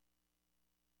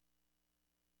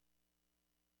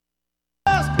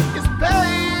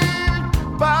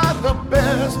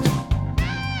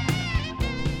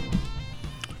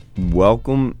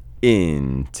welcome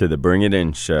in to the Bring It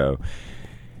In show.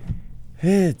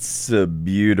 It's a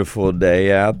beautiful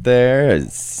day out there.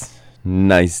 It's a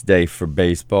nice day for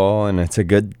baseball, and it's a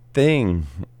good thing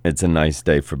it's a nice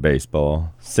day for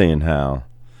baseball, seeing how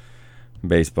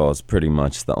baseball is pretty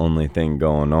much the only thing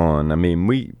going on. I mean,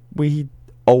 we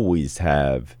always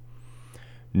have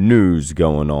news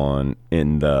going on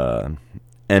in the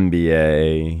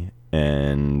NBA,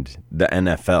 and the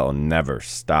NFL never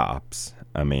stops.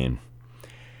 I mean,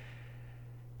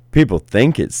 people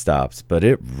think it stops, but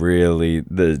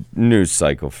the news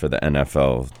cycle for the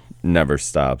NFL never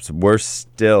stops. We're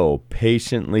still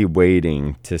patiently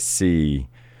waiting to see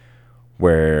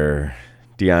where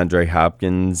DeAndre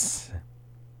Hopkins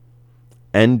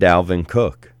and Dalvin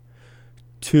Cook,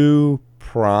 two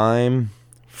prime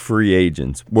free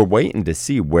agents, we're waiting to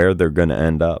see where they're going to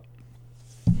end up.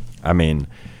 I mean,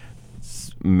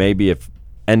 maybe if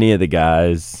any of the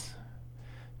guys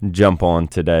jump on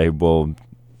today, we'll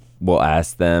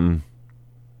ask them.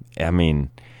 I mean,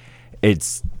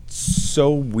 it's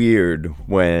so weird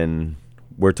when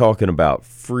we're talking about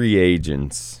free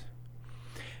agents,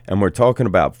 and we're talking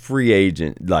about free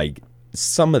agent, like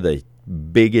some of the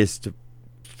biggest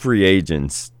free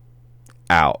agents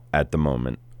out at the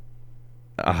moment.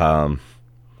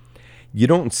 You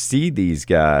don't see these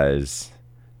guys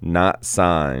not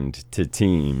signed to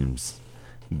teams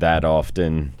that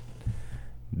often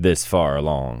this far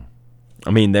along.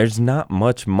 I mean, there's not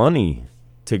much money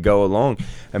to go along.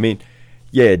 I mean,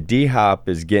 yeah, D-Hop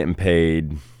is getting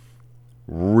paid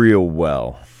real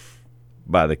well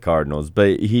by the Cardinals,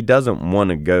 but he doesn't want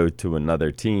to go to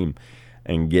another team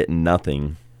and get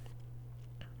nothing.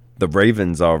 The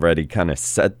Ravens already kind of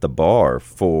set the bar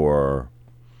for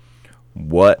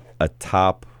what a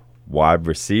top wide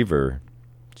receiver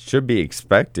should be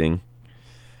expecting.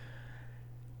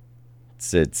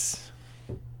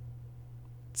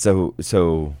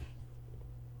 So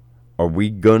are we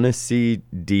going to see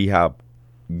D-Hop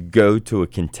go to a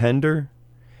contender?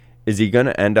 Is he going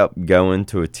to end up going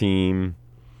to a team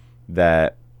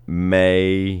that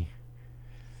may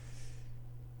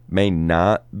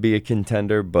not be a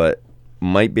contender, but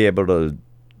might be able to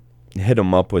hit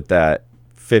him up with that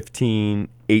 15,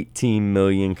 18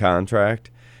 million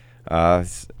contract? I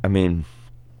mean,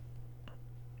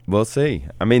 we'll see.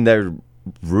 I mean, there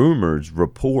are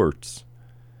reports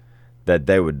that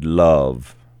they would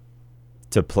love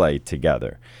to play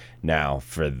together. Now,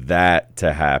 for that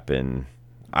to happen,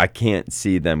 I can't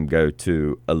see them go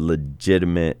to a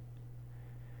legitimate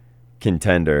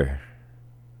contender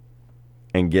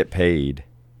and get paid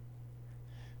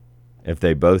if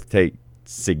they both take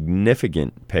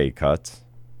significant pay cuts.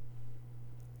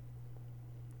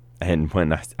 And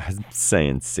when I'm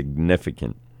saying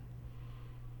significant,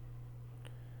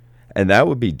 and that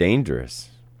would be dangerous.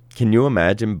 Can you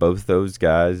imagine both those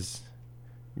guys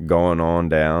going on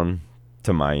down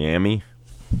to Miami?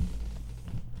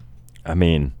 I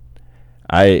mean,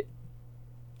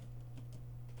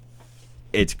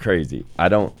 it's crazy. I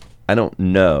don't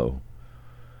know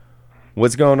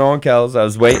what's going on, Kels. I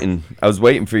was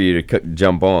waiting for you to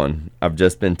jump on. I've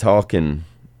just been talking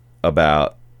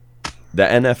about the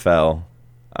NFL.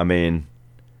 I mean,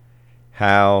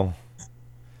 how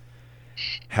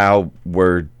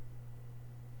we're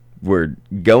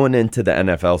going into the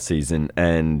NFL season,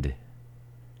 and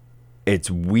it's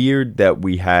weird that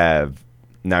we have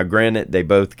now. Granted, they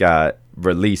both got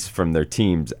released from their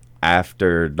teams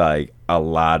after like a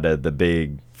lot of the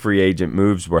big free agent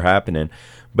moves were happening,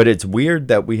 but it's weird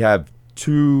that we have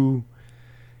two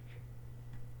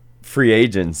free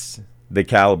agents the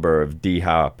caliber of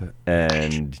D-Hop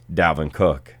and Dalvin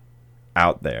Cook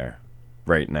out there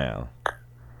right now.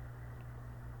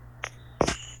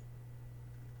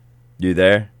 You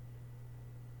there?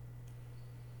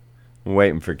 I'm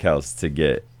waiting for Kels to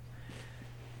get.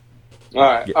 All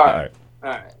right.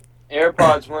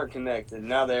 AirPods weren't connected.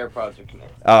 Now the AirPods are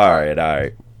connected. All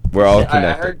right. We're all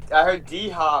connected. I heard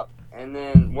D-Hop, and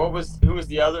then who was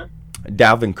the other?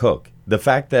 Dalvin Cook. The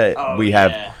fact that we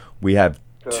have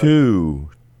two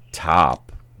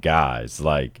top guys,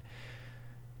 like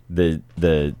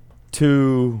the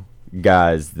two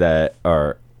guys that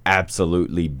are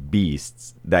absolutely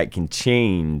beasts that can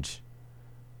change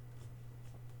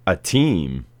a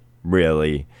team,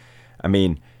 really. I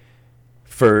mean,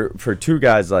 for two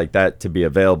guys like that to be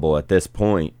available at this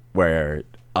point, where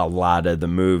a lot of the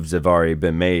moves have already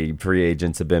been made, free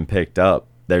agents have been picked up,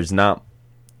 there's not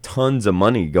tons of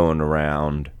money going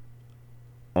around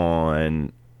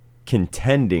on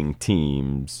contending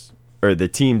teams, or the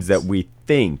teams that we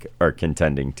think are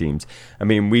contending teams. I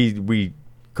mean, we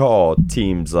call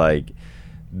teams like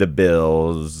the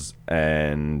Bills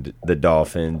and the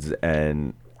Dolphins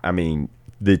and, I mean,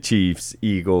 the Chiefs,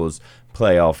 Eagles,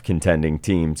 playoff contending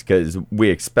teams, because we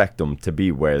expect them to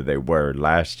be where they were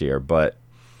last year. But,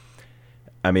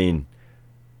 I mean,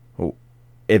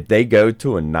 if they go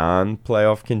to a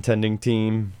non-playoff contending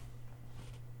team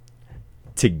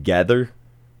together,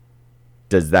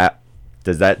 does that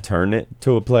turn it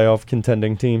to a playoff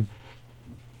contending team?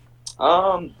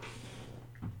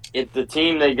 If the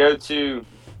team they go to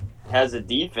has a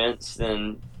defense,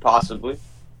 then possibly.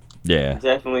 Yeah.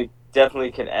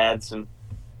 Definitely could add some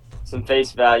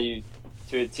face value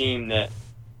to a team that,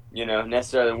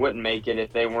 necessarily wouldn't make it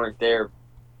if they weren't there.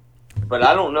 But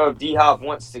I don't know if D-Hop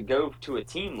wants to go to a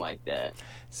team like that.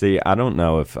 See, I don't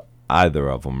know if either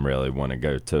of them really want to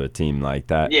go to a team like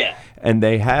that. Yeah. And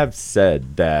they have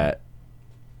said that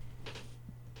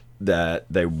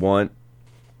they want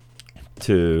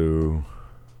to...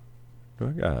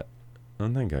 I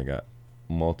don't think I got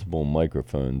multiple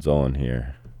microphones on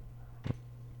here.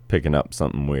 Picking up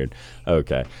something weird.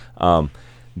 Okay.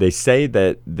 They say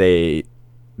that they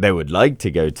would like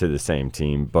to go to the same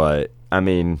team, but, I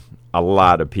mean, a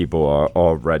lot of people are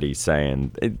already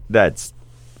saying that's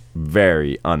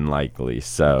very unlikely.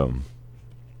 So,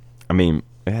 I mean,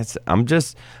 I'm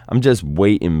just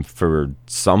waiting for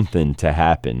something to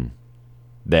happen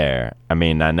there. I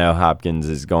mean, I know Hopkins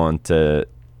is going to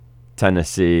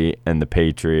Tennessee and the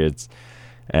Patriots,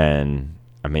 and,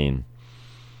 I mean,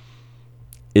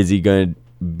 is he going to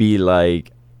be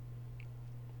like,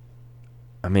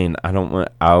 I mean, I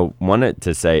want it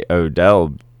to say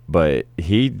Odell, but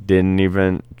he didn't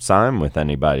even sign with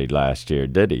anybody last year,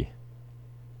 did he?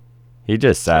 He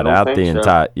just sat out the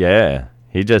entire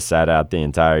he just sat out the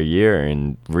entire year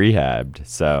and rehabbed.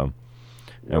 So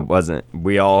it wasn't,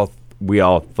 we all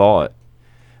thought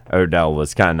Odell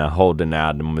was kind of holding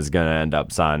out and was going to end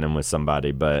up signing with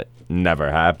somebody, but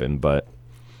never happened. But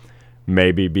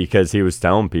maybe because he was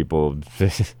telling people,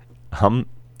 I'm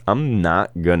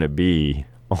not going to be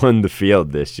on the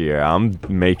field this year. I'm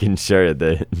making sure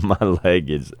that my leg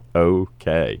is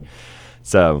okay.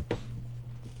 So,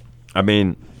 I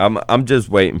mean, I'm just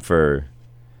waiting for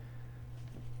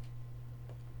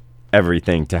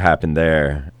everything to happen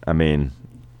there. I mean,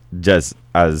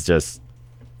 I was just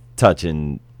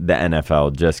touching the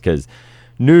NFL just because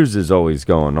news is always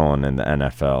going on in the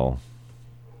NFL.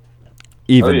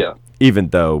 Even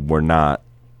though we're not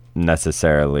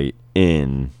necessarily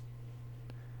in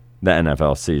the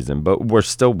NFL season, but we're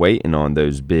still waiting on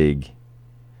those big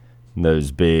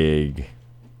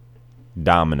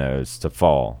dominoes to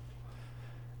fall.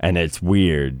 And it's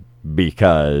weird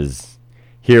because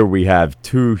here we have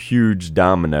two huge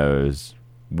dominoes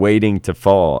waiting to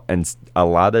fall, and a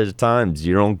lot of the times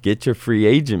you don't get your free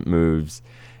agent moves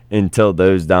until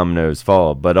those dominoes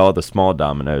fall, but all the small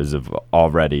dominoes have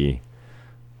already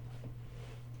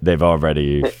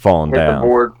fallen down. The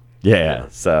board. Yeah,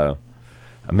 so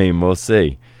I mean, we'll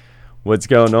see what's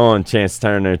going on. Chance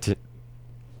Turner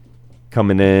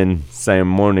coming in saying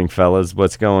morning, fellas.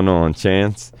 What's going on,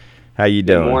 Chance? How you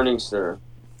doing? Good morning, sir.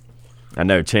 I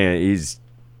know Chance, he's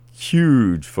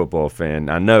huge football fan.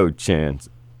 I know, Chance,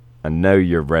 I know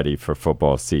you're ready for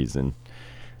football season.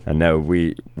 I know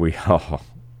we all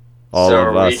So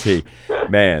of us here,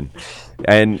 man,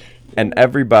 and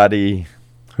everybody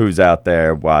who's out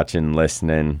there watching,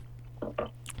 listening,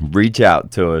 reach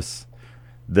out to us.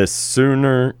 The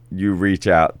sooner you reach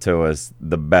out to us,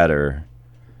 the better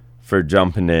for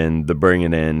jumping in the Bring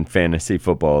It In Fantasy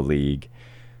Football League.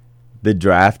 The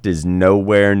draft is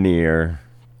nowhere near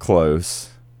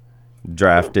close.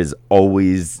 Draft is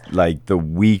always like the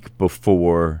week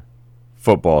before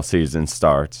football season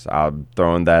starts. I'm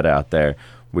throwing that out there.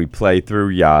 We play through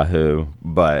Yahoo,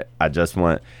 but I just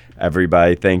want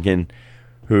everybody thinking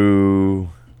who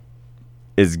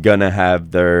is going to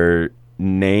have their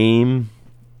name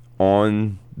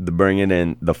on the Bring It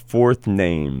In, the fourth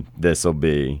name this will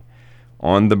be,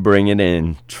 on the Bring It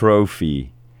In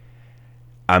trophy.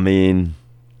 I mean,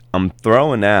 I'm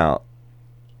throwing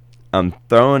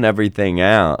everything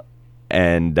out,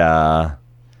 and I'm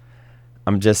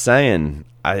just saying,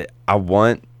 I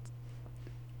want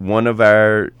one of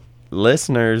our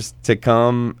listeners to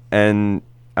come, and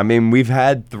I mean, we've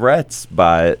had threats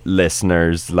by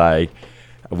listeners, like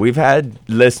we've had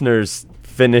listeners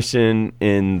finishing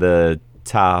in the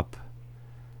top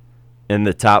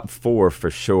 4 for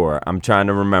sure. I'm trying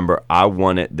to remember. I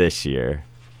won it this year.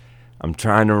 I'm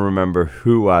trying to remember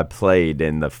who I played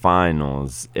in the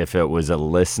finals, if it was a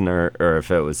listener or if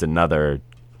it was another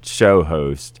show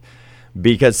host.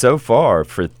 Because so far,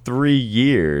 for 3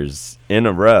 years in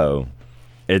a row,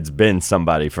 it's been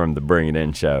somebody from the Bring It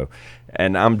In show.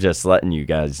 And I'm just letting you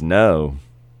guys know.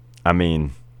 I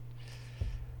mean,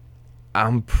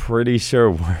 I'm pretty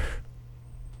sure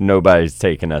nobody's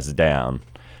taking us down.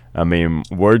 I mean,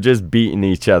 we're just beating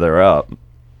each other up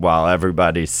while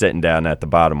everybody's sitting down at the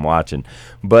bottom watching.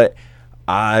 But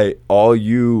all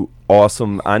you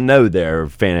awesome, I know there are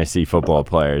fantasy football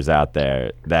players out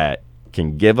there that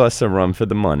can give us a run for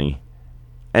the money.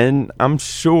 And I'm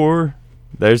sure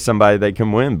there's somebody that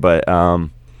can win. But, I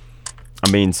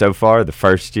mean, so far, the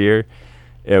first year,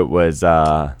 it was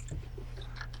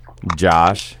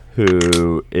Josh,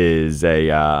 who is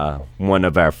one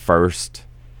of our first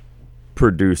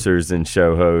producers and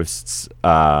show hosts.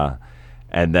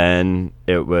 And then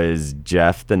it was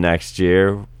Jeff the next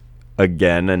year,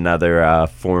 again, another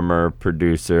former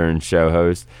producer and show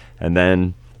host. And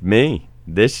then me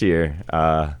this year.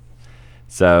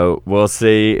 So we'll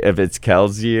see if it's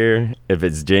Kel's year, if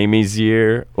it's Jamie's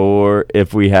year, or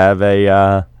if we have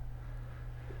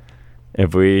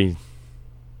if we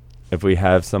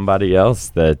have somebody else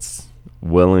that's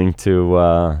willing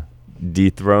to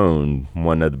dethrone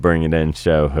one of the Bring It In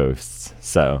show hosts.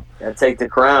 So gotta take the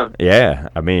crown. Yeah,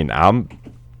 I mean, I'm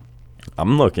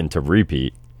looking to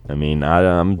repeat. I mean,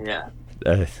 as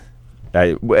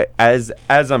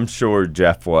I'm sure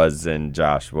Jeff was and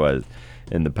Josh was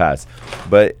in the past.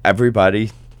 But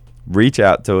everybody, reach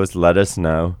out to us. Let us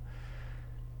know.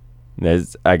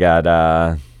 I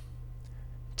got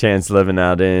Chance living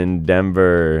out in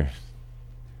Denver.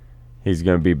 He's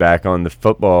going to be back on the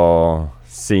football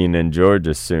scene in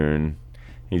Georgia soon.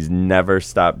 He's never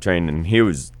stopped training. He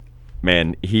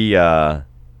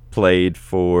played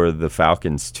for the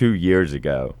Falcons 2 years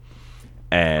ago.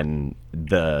 And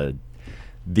the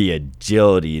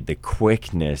agility, the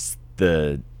quickness,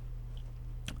 the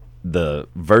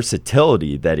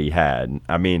versatility that he had.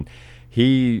 I mean,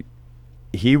 he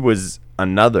was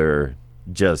another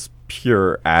just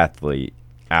pure athlete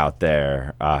out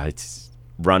there. It's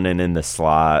running in the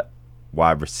slot,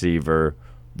 wide receiver,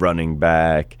 running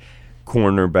back,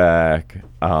 cornerback,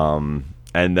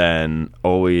 and then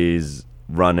always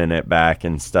running it back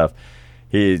and stuff.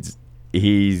 He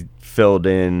filled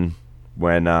in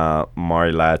when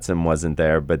Mari Latson wasn't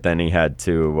there, but then he had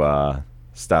to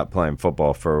stop playing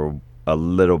football for a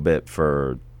little bit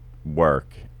for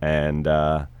work. And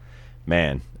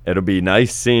man, it'll be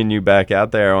nice seeing you back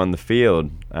out there on the field.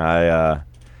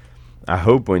 I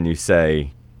hope when you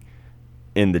say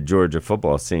in the Georgia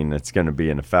football scene, it's going to be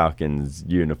in a Falcons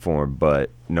uniform.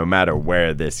 But no matter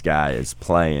where this guy is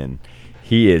playing,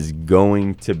 he is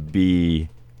going to be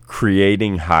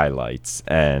creating highlights.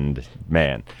 And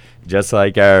man, just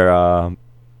like our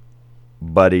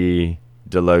buddy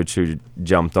Deloach, who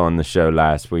jumped on the show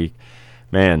last week,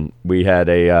 man, we had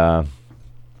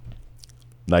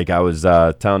like I was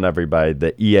telling everybody,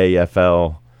 the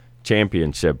EAFL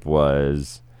championship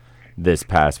was this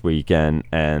past weekend,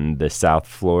 and the South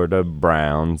Florida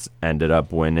Browns ended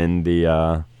up winning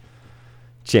the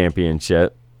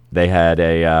championship. They had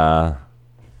a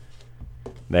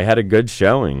good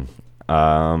showing,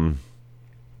 and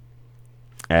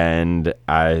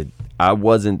I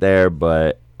wasn't there,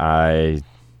 but I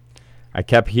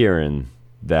kept hearing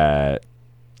that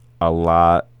a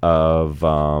lot of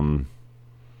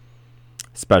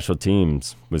special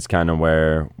teams was kind of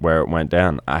where it went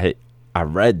down. I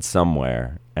read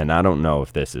somewhere, and I don't know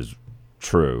if this is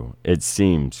true. It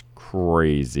seems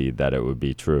crazy that it would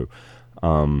be true.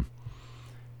 But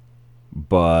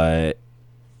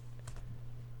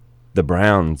the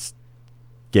Browns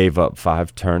gave up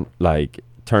turned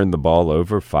the ball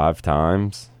over 5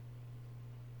 times.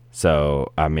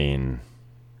 So, I mean,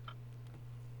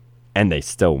 and they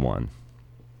still won.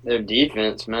 Their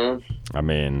defense, man. I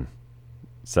mean,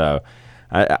 so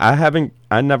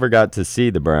I never got to see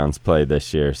the Browns play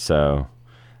this year, so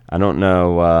I don't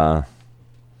know. I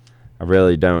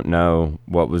really don't know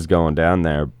what was going down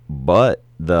there. But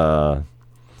the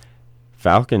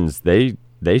Falcons, they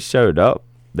showed up.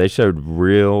 They showed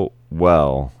real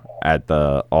well at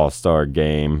the All-Star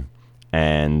game,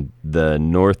 and the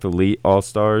North Elite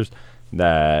All-Stars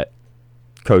that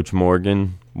Coach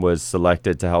Morgan was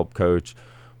selected to help coach.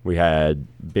 We had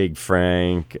Big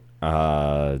Frank,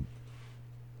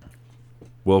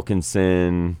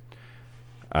 Wilkinson,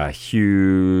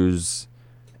 Hughes,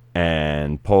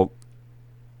 and Polk.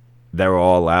 They were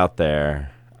all out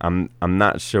there. I'm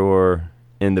not sure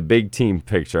in the big team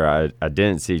picture. I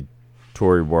didn't see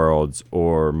Tory Worlds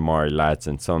or Mari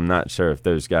Latson, so I'm not sure if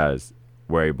those guys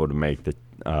were able to make the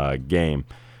game.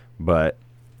 But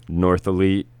North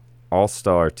Elite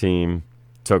All-Star team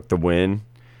took the win.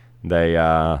 They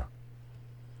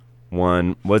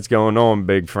one. What's going on,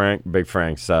 Big Frank? Big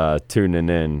Frank's tuning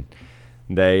in.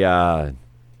 They I'm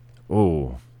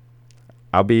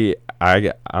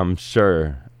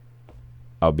sure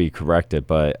I'll be corrected,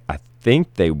 but I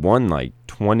think they won like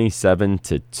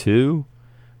 27-2,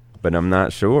 but I'm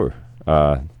not sure.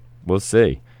 We'll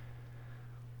see.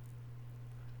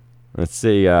 Let's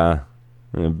see.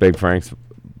 Big Frank's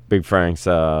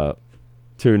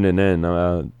tuning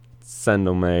in. Send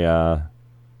them a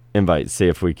invite. See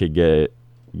if we could get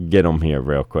them here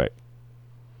real quick.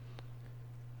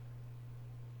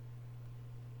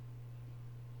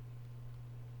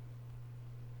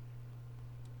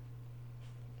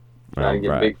 Gotta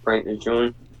get Big Frank to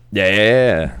join.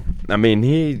 Yeah. I mean,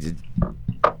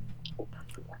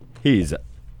 he's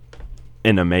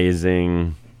an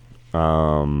amazing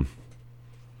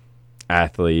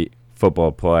athlete,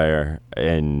 football player,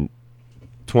 and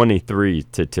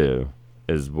 23-2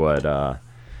 is what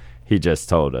he just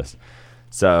told us.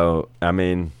 So, I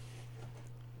mean,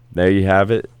 there you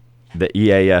have it. The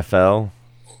EAFL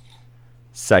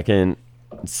second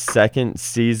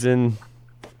season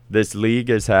this league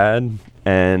has had,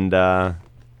 and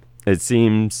it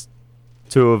seems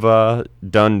to have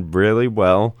done really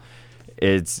well.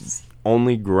 It's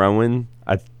only growing.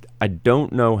 I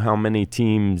don't know how many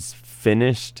teams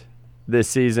finished this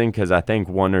season because I think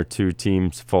one or two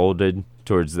teams folded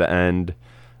towards the end,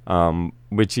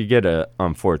 which you get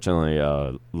unfortunately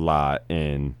a lot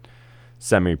in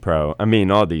semi-pro. I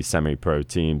mean, all these semi-pro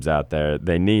teams out there,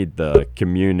 they need the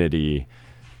community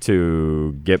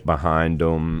to get behind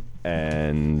them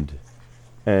and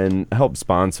help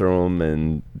sponsor them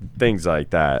and things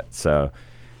like that. So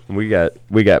we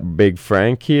got Big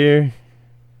Frank here.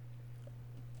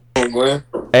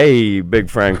 Hey, Big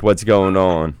Frank, what's going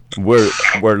on?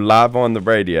 We're live on the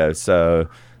radio, so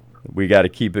we got to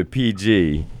keep it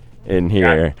PG in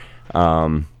here.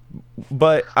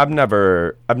 But I've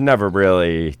never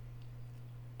really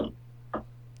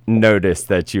noticed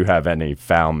that you have any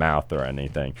foul mouth or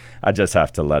anything. I just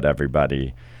have to let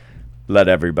everybody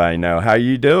know. How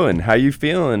you doing? How you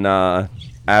feeling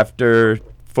after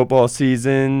football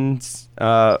season's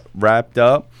wrapped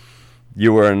up?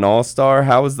 You were an all-star.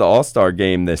 How was the all-star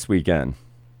game this weekend?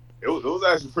 It was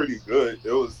actually pretty good.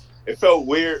 It felt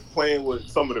weird playing with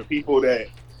some of the people that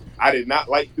I did not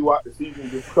like throughout the season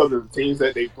just because of the teams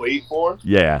that they played for.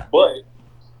 Yeah. But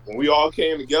when we all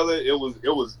came together, it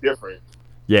was different.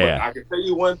 Yeah. But I can tell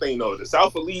you one thing though, the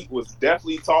South Elite was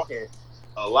definitely talking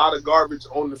a lot of garbage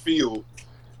on the field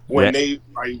when they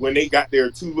got their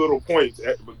two little points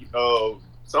at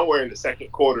somewhere in the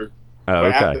second quarter. Oh,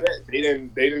 but okay. after that, they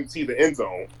didn't see the end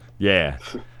zone. Yeah.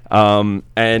 And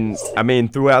I mean,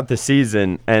 throughout the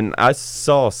season, and I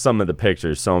saw some of the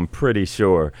pictures, so I'm pretty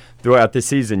sure throughout the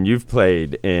season you've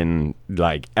played in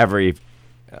like every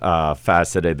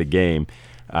facet of the game.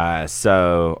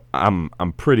 So I'm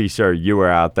pretty sure you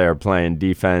were out there playing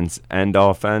defense and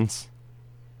offense.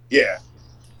 Yeah.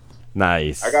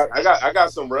 Nice. I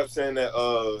got some reps in at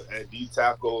D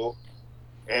tackle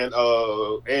and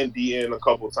DN a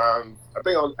couple times. I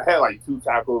think I had like 2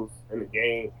 tackles in the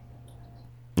game.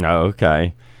 Oh,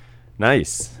 okay.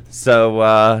 Nice.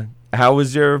 So how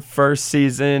was your first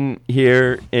season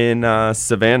here in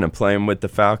Savannah playing with the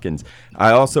Falcons?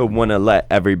 I also want to let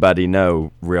everybody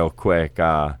know real quick,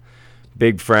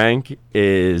 Big Frank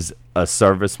is a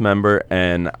service member,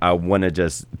 and I want to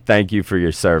just thank you for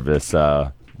your service,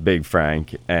 Big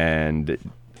Frank. And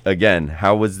again,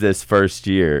 how was this first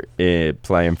year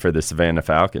playing for the Savannah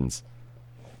Falcons?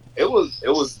 It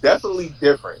was definitely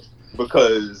different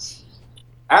because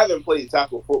I haven't played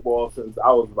tackle football since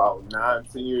I was about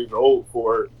 9-10 years old.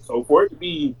 For it to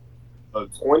be a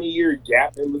 20-year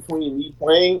gap in between me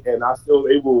playing and I still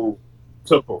able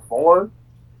to perform,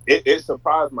 it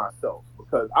surprised myself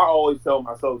because I always sell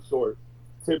myself short,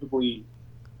 typically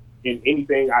in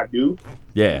anything I do.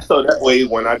 Yeah. So that way,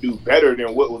 when I do better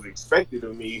than what was expected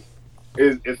of me,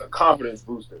 it's a confidence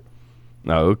booster.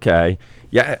 Okay.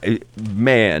 Yeah,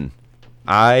 man,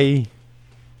 I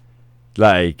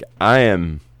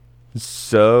am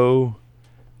so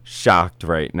shocked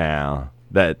right now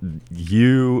that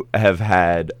you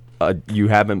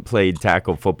haven't played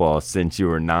tackle football since you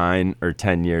were 9 or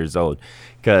 10 years old,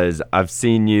 because I've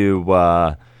seen you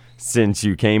since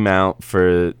you came out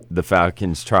for the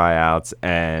Falcons tryouts,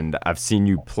 and I've seen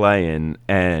you playing,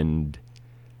 and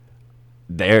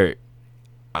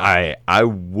I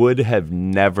would have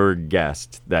never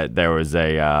guessed that there was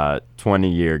a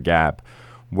 20-year gap.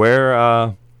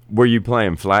 Where were you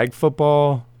playing flag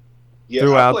football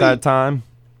throughout that time?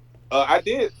 I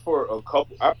did for a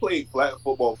couple. I played flag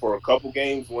football for a couple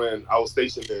games when I was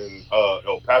stationed in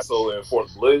El Paso and Fort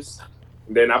Bliss.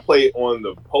 And then I played on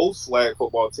the post flag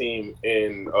football team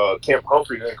in Camp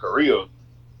Humphrey in Korea.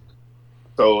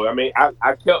 So I mean,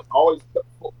 I kept always kept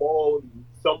football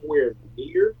somewhere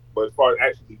near, but as far as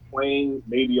actually playing,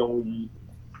 maybe only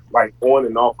like on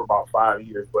and off for about 5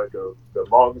 years. But the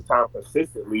longest time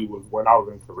consistently was when I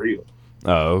was in Korea.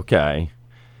 Oh, okay.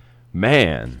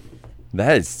 Man,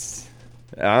 that's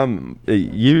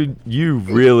you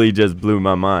really just blew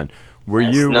my mind. Were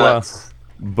That's you nuts.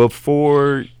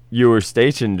 before you were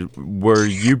stationed? Were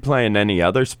you playing any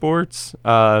other sports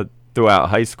throughout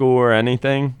high school or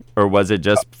anything, or was it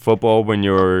just football when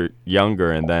you were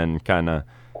younger and then kind of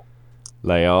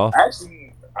lay off?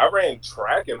 Actually, I ran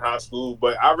track in high school,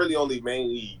 but I really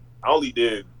I only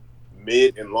did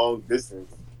mid and long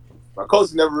distance. My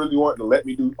coach never really wanted to let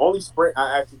me do. Only sprint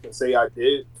I actually can say I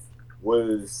did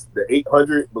was the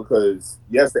 800 because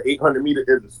yes, the 800-meter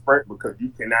is a sprint because you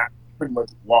cannot pretty much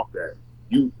walk that.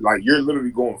 You're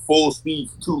literally going full speed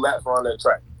for 2 laps around that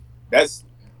track.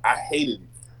 I hated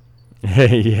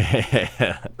Yeah. it.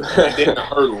 And then the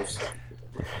hurdles.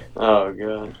 Oh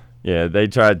god. Yeah, they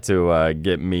tried to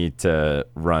get me to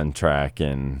run track,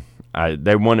 and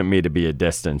they wanted me to be a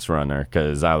distance runner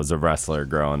because I was a wrestler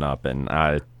growing up, and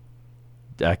I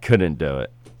couldn't do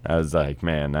it. I was like,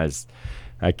 man,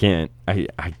 I can't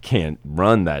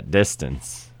run that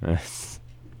distance.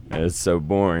 It's so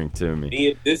boring to me.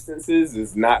 Being distances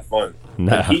is not fun.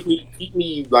 No. Like, keep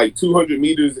me like 200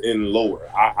 meters and lower.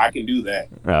 I can do that.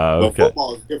 Oh, But okay.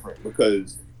 football is different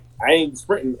because I ain't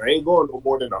sprinting. I ain't going no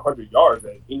more than 100 yards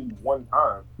at any one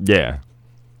time. Yeah.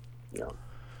 Yeah.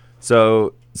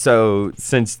 So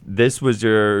since this was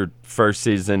your first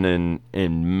season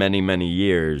in many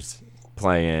years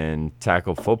playing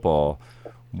tackle football,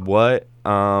 what's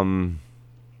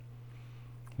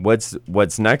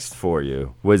next for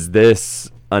you? Was this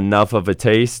enough of a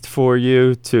taste for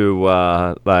you to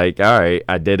like, all right,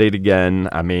 I did it again?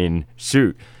 I mean,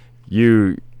 shoot,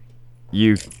 you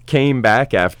came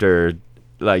back after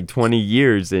like 20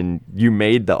 years and you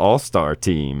made the All-Star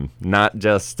team. Not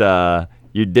just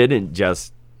you didn't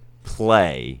just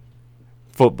play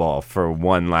football for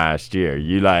one last year.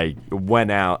 You like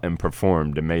went out and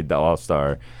performed and made the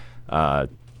All-Star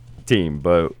team.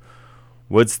 But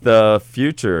what's the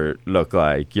future look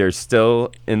like? You're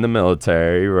still in the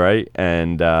military, right?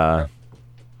 And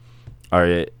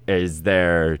is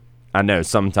there? I know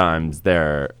sometimes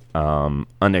there are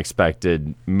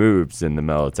unexpected moves in the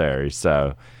military,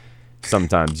 so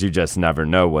sometimes you just never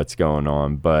know what's going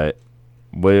on. But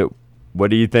what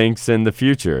do you think's in the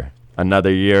future?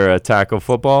 Another year of tackle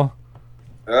football?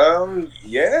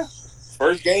 Yeah.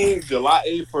 First game July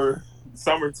 8th for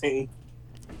summer team,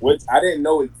 which I didn't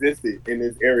know existed in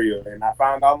this area, and I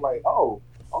found out. I'm like, oh,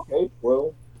 okay,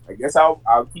 well, I guess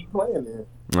I'll keep playing then.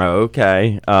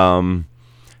 Okay.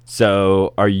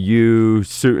 So are you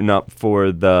suiting up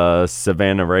for the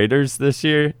Savannah Raiders this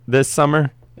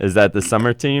summer? Is that the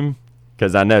summer team?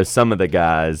 Because I know some of the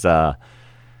guys are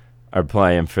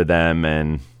playing for them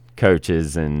and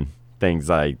coaches and things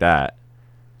like that.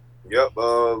 Yep.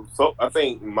 So I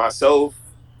think myself,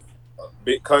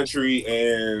 Big Country,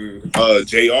 and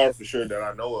JR for sure that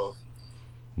I know of.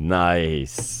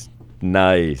 Nice. I'm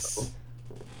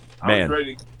Man.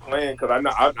 ready to keep playing because I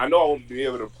know I won't be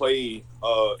able to play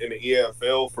in the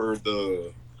EFL for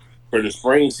the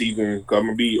spring season because I'm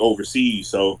gonna be overseas.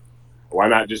 So why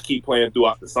not just keep playing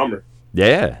throughout the summer?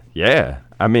 Yeah.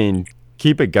 I mean,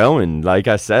 keep it going. Like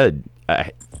I said,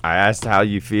 I asked how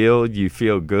you feel. You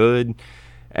feel good,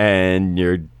 and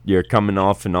you're coming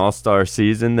off an all-star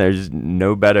season. There's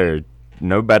no better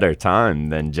time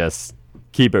than just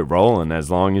keep it rolling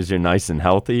as long as you're nice and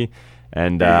healthy,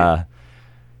 and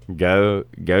go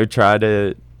try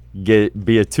to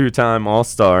be a 2-time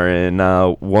all-star in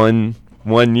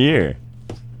one year.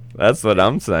 That's what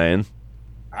I'm saying.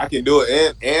 I can do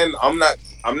it, and I'm not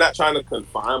trying to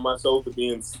confine myself to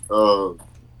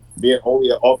being only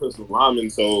an offensive lineman.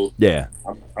 So Yeah.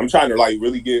 I'm trying to like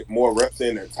really get more reps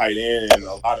in at tight end and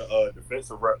a lot of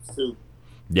defensive reps too.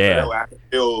 Yeah. That way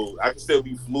I can still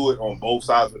be fluid on both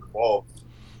sides of the ball.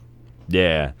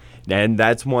 Yeah. And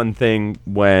that's one thing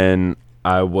when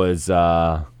I was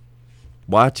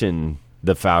watching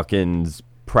the Falcons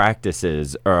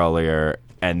practices earlier,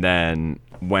 and then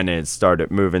when it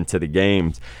started moving to the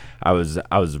games, I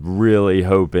was really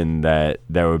hoping that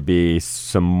there would be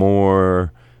some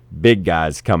more big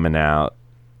guys coming out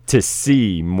to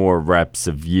see more reps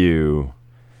of you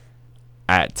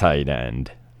at tight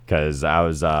end, because I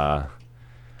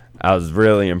was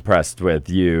really impressed with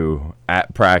you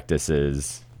at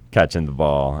practices catching the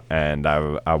ball, and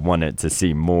I wanted to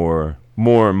see more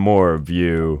and more of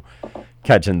you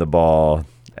catching the ball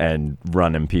and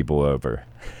running people over.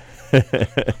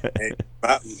 Hey,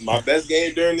 my best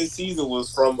game during this season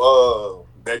was from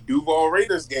that Duval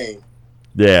Raiders game.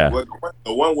 Yeah.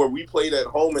 The one where we played at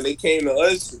home and they came to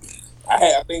us.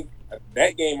 I think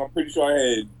that game, I'm pretty sure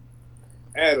I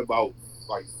had about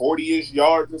like 40-ish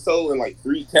yards or so and like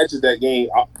 3 catches that game.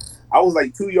 I was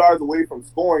like 2 yards away from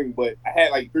scoring, but I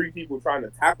had like 3 people trying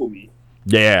to tackle me.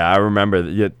 Yeah, I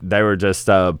remember they were just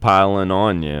piling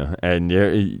on you, and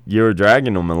you were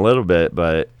dragging them a little bit,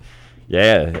 but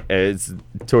yeah, it's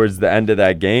towards the end of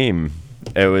that game,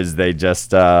 it was they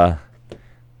just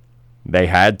they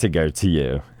had to go to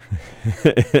you.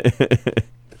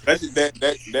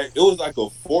 That it was like a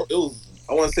four. It was,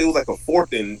 I want to say it was like a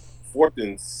fourth and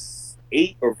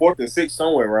 8 or 4th and 6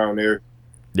 somewhere around there.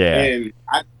 Yeah, and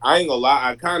I ain't gonna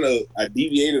lie, I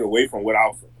deviated away from what I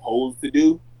was supposed to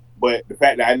do. But the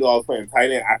fact that I knew I was playing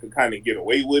tight end, I could kind of get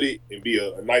away with it and be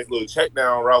a nice little check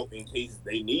down route in case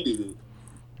they needed it.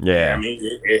 Yeah. And, I mean,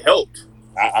 it helped.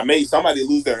 I made somebody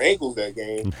lose their ankles that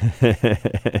game.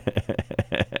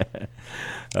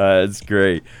 That's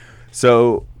great.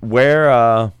 So where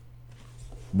are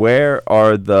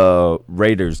the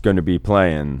Raiders going to be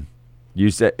playing?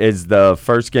 You said, is the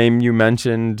first game you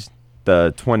mentioned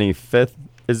the 25th?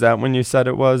 Is that when you said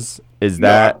it was? Is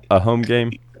that a home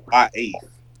game? July 8th.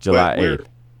 July 8th.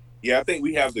 Yeah, I think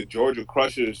we have the Georgia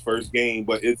Crushers first game,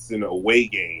 but it's an away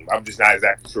game. I'm just not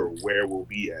exactly sure where we'll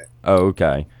be at. Oh,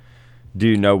 okay. Do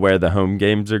you know where the home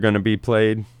games are going to be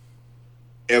played?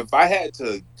 If I had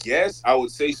to guess, I would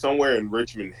say somewhere in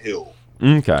Richmond Hill.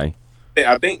 Okay.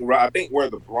 I think where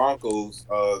the Broncos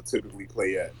typically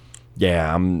play at.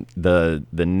 Yeah, the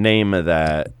name of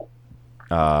that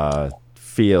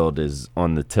field is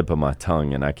on the tip of my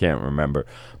tongue, and I can't remember.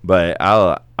 But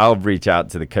I'll reach out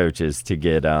to the coaches to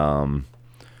get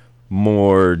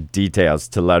more details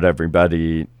to let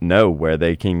everybody know where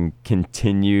they can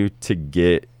continue to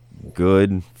get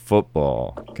good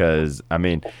football. Because I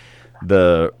mean,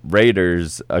 the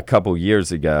Raiders a couple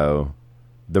years ago,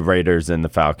 the Raiders and the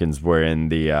Falcons were in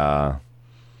the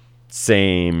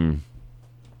same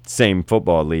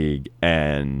football league,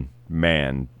 and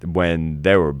man, when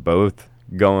they were both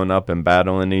going up and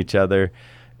battling each other,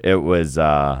 it was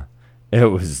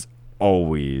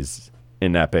always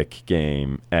an epic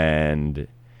game. And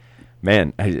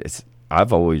man,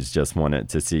 I've always just wanted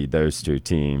to see those two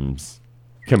teams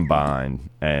combine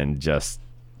and just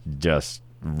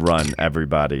run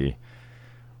everybody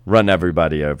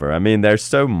over. I mean, there's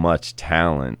so much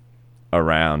talent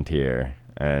around here,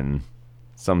 and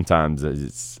sometimes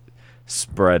it's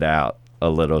spread out a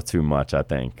little too much, I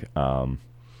think.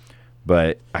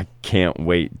 But I can't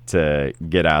wait to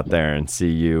get out there and see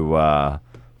you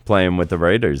playing with the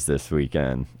Raiders this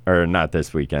weekend. Or not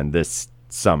this weekend, this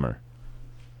summer.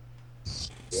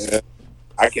 Yeah,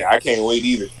 I can't wait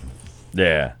either.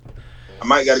 Yeah. I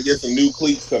might got to get some new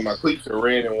cleats because my cleats are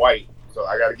red and white. So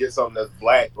I got to get something that's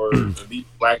black or at least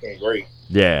black and gray.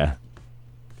 Yeah.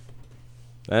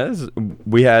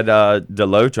 We had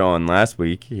Deloach on last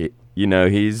week.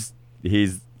 He's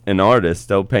an artist.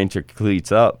 They'll paint your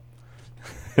cleats up.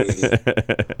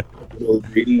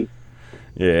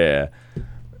 Yeah.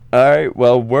 All right.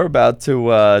 Well, we're about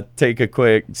to take a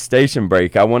quick station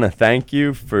break. I want to thank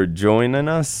you for joining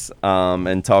us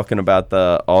and talking about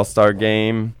the All-Star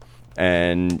game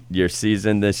and your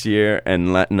season this year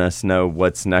and letting us know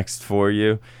what's next for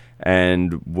you.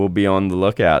 And we'll be on the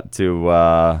lookout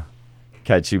to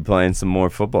catch you playing some more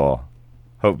football.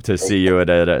 Hope to see you at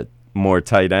a more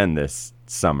tight end this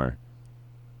summer.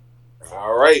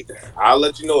 All right. I'll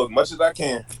let you know as much as I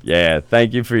can. Yeah.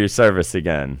 Thank you for your service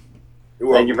again.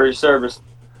 Thank you for your service.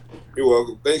 You're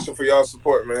welcome. Thanks for y'all's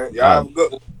support, man. Y'all have a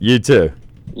good one. You too.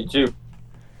 You too.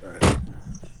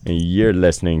 You're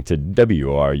listening to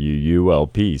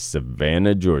WRUULP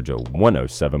Savannah, Georgia,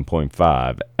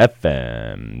 107.5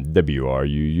 FM,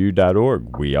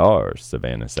 WRUU.org. We are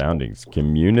Savannah Soundings,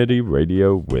 community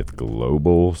radio with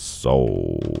global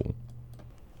soul.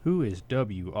 Who is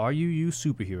WRUU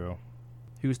Superhero?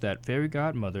 Who's that fairy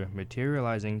godmother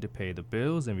materializing to pay the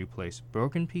bills and replace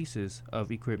broken pieces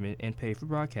of equipment and pay for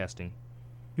broadcasting?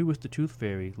 Who is the tooth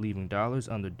fairy leaving dollars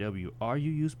under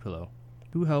WRUU's pillow?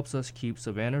 Who helps us keep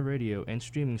Savannah radio and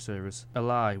streaming service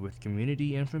alive with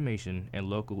community information and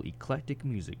local eclectic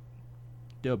music?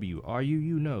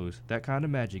 WRUU knows that kind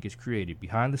of magic is created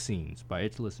behind the scenes by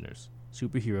its listeners,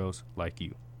 superheroes like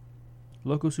you.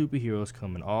 Local superheroes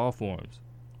come in all forms.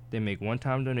 They make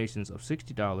one-time donations of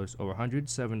 $60 or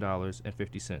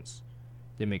 $107.50.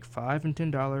 They make $5 and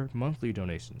 $10 monthly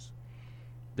donations.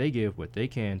 They give what they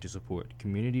can to support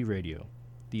community radio.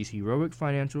 These heroic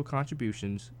financial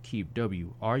contributions keep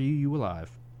WRUU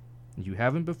alive. If you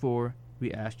haven't before,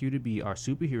 we ask you to be our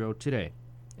superhero today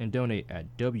and donate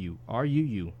at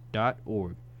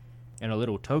WRUU.org. And a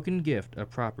little token gift of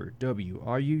proper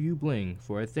WRUU bling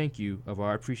for a thank you of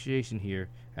our appreciation here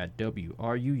at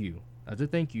WRUU, as a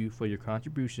thank you for your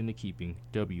contribution to keeping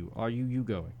WRUU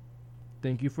going.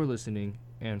 Thank you for listening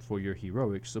and for your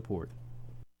heroic support.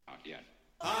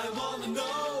 I wanna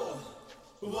know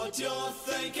what you're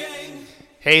thinking.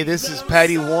 Hey, this is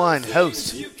Patty One,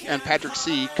 host, and Patrick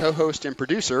C., co-host and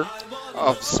producer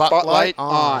of Spotlight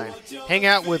On. Hang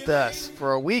out with us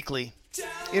for a weekly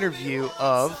interview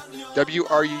of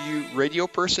WRUU radio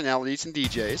personalities and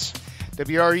DJs,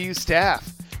 WRUU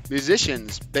staff,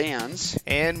 musicians, bands,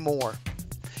 and more,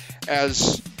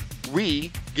 as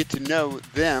we get to know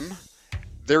them,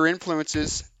 their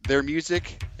influences, their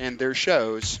music, and their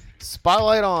shows.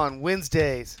 Spotlight On,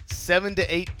 Wednesdays, 7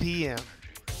 to 8 p.m.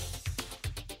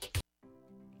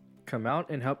 Come out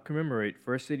and help commemorate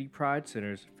First City Pride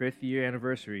Center's 5th year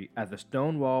anniversary at the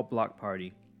Stonewall Block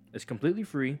Party. It's completely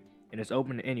free and it's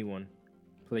open to anyone.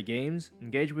 Play games,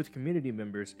 engage with community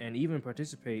members, and even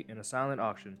participate in a silent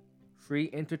auction.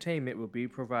 Free entertainment will be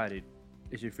provided.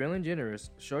 If you're feeling generous,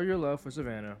 show your love for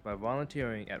Savannah by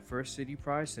volunteering at First City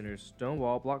Pride Center's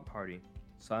Stonewall Block Party.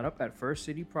 Sign up at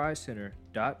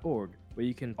firstcitypridecenter.org, where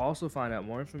you can also find out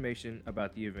more information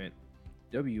about the event.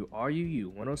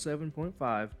 WRUU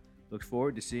 107.5 looks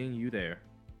forward to seeing you there.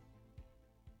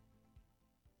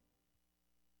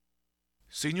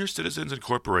 Senior Citizens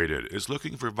Incorporated is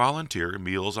looking for volunteer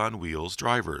Meals on Wheels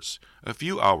drivers. A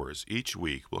few hours each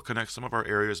week will connect some of our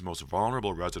area's most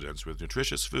vulnerable residents with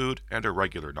nutritious food and a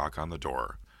regular knock on the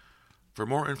door. For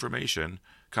more information,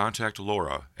 contact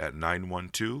Laura at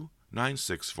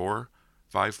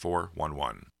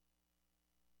 912-964-5411.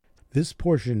 This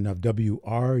portion of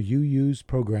WRUU's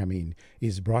programming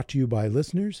is brought to you by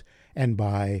listeners and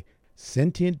by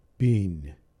Sentient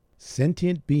Bean.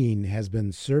 Sentient Bean has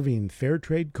been serving fair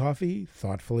trade coffee,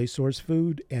 thoughtfully sourced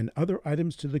food, and other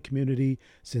items to the community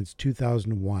since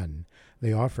 2001.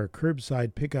 They offer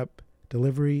curbside pickup,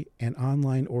 delivery, and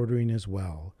online ordering as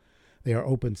well. They are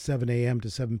open 7 a.m. to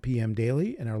 7 p.m.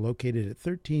 daily and are located at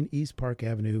 13 East Park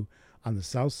Avenue on the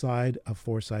south side of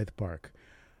Forsyth Park.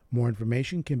 More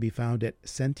information can be found at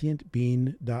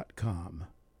sentientbean.com.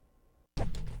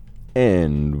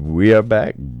 And we are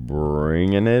back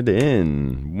bringing it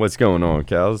in. What's going on,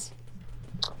 Kels?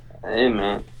 Hey,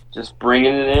 man. Just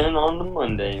bringing it in on the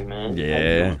Monday, man.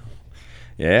 Yeah.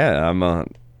 Yeah,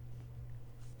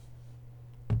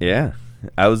 yeah.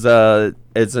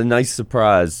 It's a nice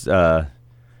surprise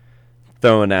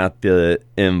throwing out the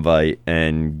invite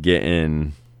and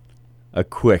getting a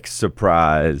quick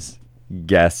surprise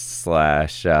guest /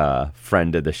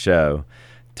 friend of the show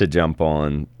to jump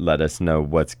on, let us know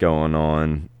what's going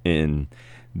on in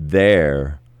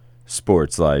their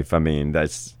sports life. I mean,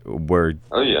 we're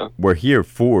here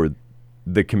for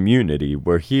the community.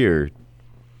 We're here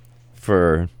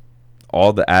for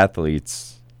all the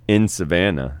athletes in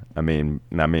Savannah. I mean,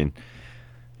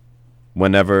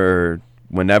 whenever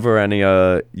any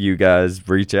of you guys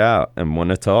reach out and want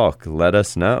to talk, let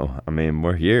us know. I mean,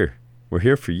 we're here. We're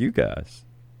here for you guys.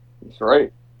 That's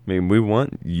right. I mean, we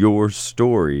want your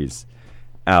stories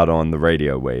out on the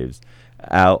radio waves,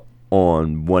 out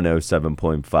on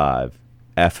 107.5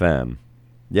 FM.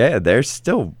 Yeah, there's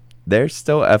still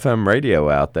FM radio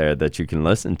out there that you can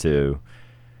listen to.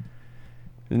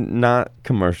 Not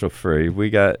commercial free.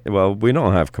 We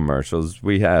don't have commercials.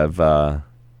 We have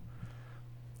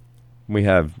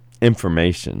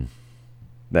information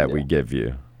that we give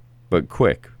you, but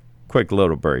quick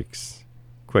little breaks,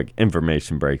 quick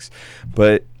information breaks.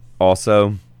 But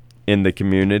also in the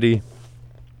community,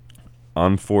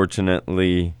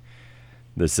 unfortunately,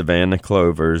 the Savannah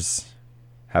Clovers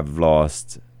have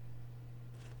lost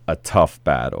a tough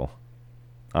battle.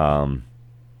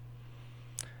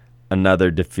 Another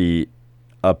defeat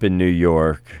up in New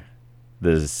York.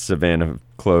 The Savannah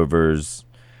Clovers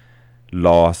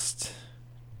lost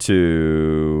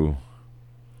to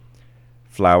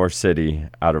Flower City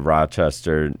out of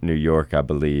Rochester, New York, I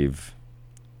believe,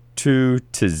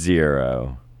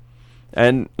 2-0.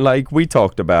 And like we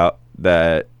talked about,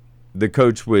 that the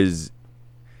coach was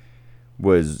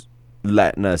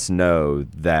letting us know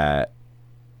that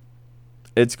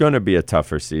it's going to be a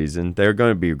tougher season. There are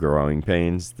going to be growing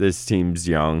pains. This team's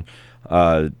young.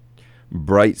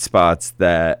 Bright spots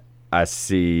that I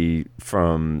see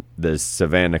from the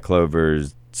Savannah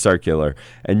Clovers circular,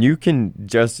 and you can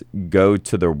just go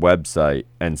to their website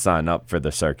and sign up for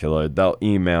the circular. They'll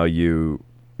email you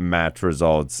match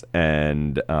results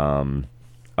and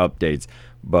updates,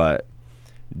 but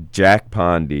Jack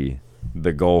Pondy,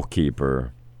 the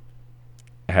goalkeeper,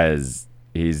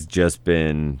 he's just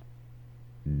been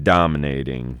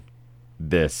dominating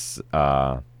this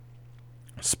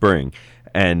spring.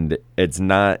 And it's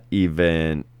not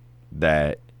even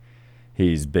that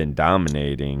he's been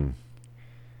dominating.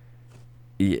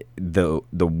 The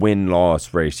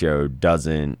win-loss ratio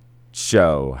doesn't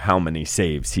show how many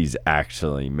saves he's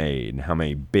actually made, how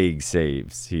many big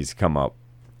saves he's come up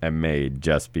and made,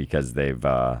 just because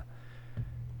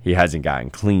he hasn't gotten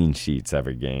clean sheets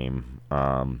every game.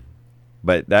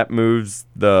 But that moves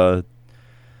the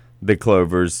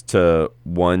Clovers to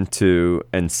 1, 2,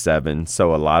 and 7,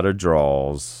 so a lot of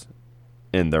draws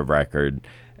in their record,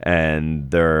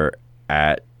 and they're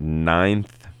at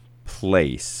 9th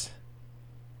place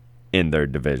in their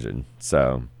division.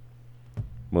 So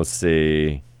we'll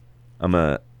see. I'm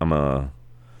gonna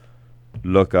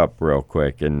look up real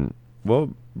quick, and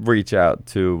we'll reach out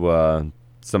to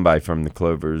somebody from the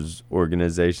Clovers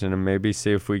organization and maybe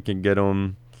see if we can get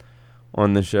them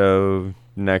on the show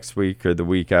next week or the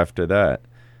week after that.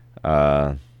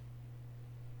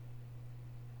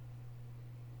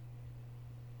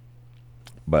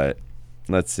 But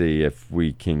let's see if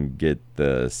we can get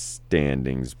the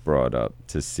standings brought up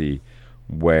to see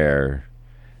where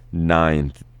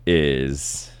 9th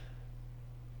is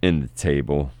in the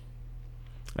table.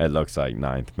 It looks like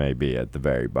 9th may be at the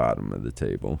very bottom of the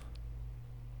table.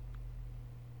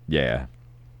 Yeah.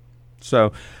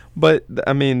 So, but,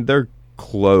 I mean, they're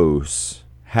close.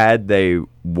 Had they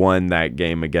won that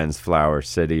game against Flower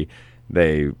City,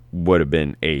 they would have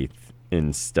been 8th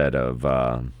instead of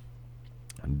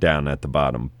down at the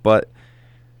bottom. But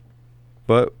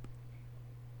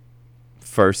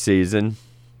first season,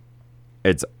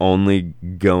 it's only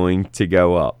going to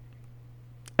go up,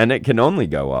 and it can only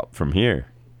go up from here.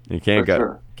 You can't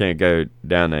go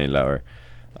down any lower.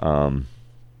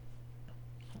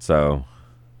 So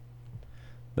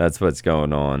that's what's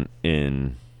going on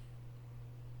in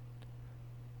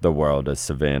the world of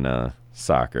Savannah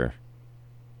soccer.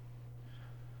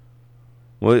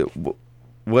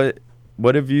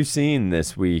 What have you seen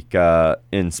this week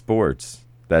in sports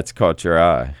that's caught your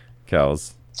eye,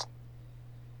 Kels?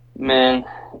 Man,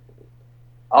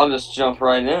 I'll just jump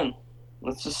right in.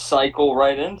 Let's just cycle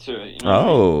right into it. You know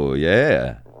Oh,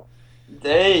 yeah.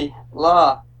 De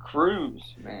La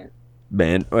Cruz, man.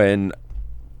 Man, when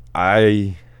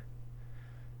I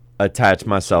try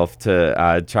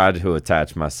to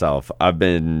attach myself. I've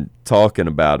been talking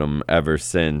about him ever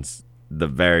since the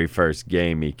very first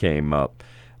game he came up.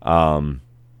 And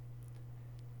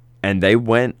they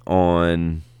went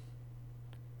on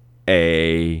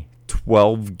a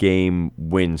 12-game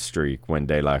win streak when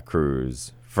De La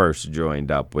Cruz first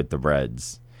joined up with the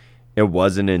Reds. It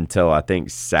wasn't until, I think,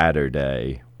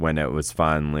 Saturday when it was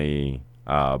finally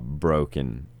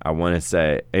broken. I want to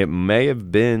say it may have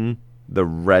been the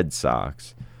Red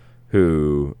Sox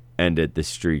who ended the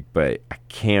streak, but I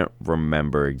can't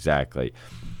remember exactly.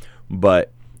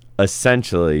 But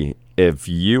essentially, if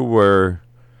you were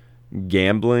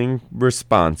gambling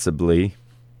responsibly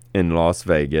in Las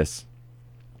Vegas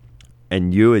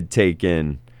and you had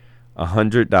taken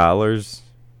 $100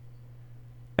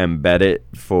 and bet it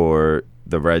for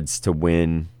the Reds to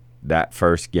win that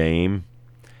first game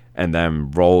and then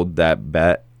rolled that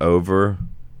bet over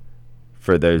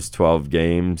for those 12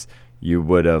 games, you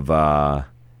would have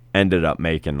ended up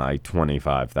making like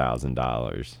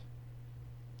 $25,000.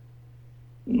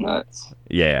 Nuts.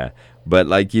 Yeah. But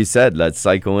like you said, let's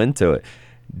cycle into it.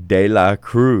 De La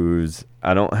Cruz,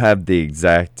 I don't have the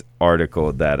exact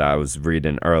article that I was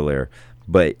reading earlier,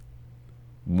 but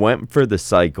went for the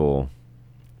cycle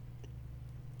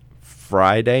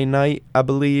Friday night, I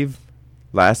believe.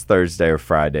 Last Thursday or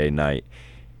Friday night.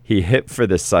 He hit for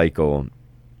the cycle,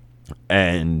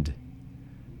 and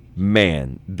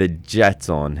man, the jets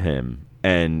on him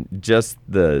and just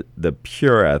the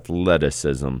pure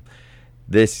athleticism.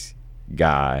 This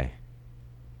guy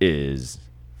is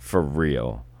for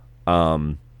real.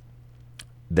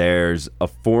 There's a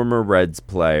former Reds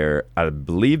player, I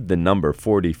believe the number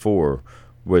 44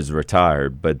 was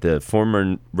retired, but the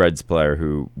former Reds player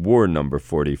who wore number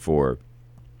 44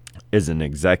 is an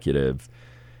executive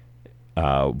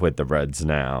with the Reds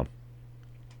now.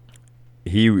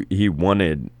 He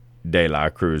wanted De La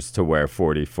Cruz to wear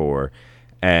 44,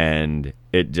 and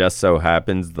it just so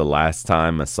happens the last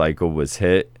time a cycle was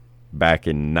hit back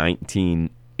in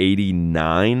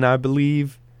 1989, I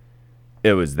believe,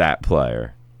 it was that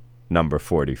player, number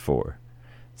 44.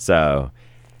 So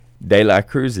De La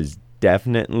Cruz is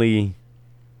definitely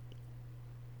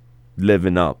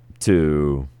living up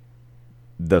to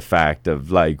the fact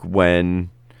of, like, when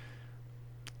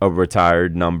a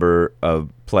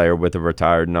player with a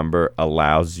retired number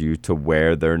allows you to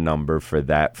wear their number for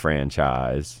that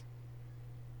franchise.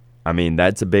 I mean,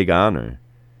 that's a big honor.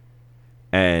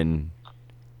 And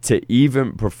to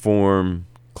even perform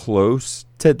close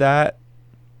to that,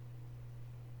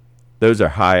 those are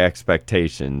high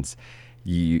expectations.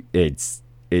 It's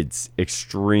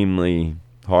extremely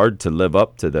hard to live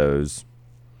up to those.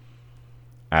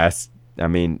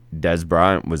 Des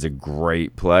Bryant was a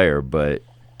great player, but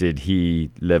did he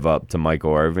live up to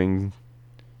Michael Irving?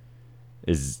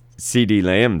 Is CeeDee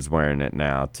Lamb's wearing it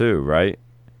now too, right?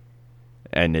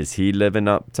 And is he living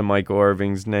up to Michael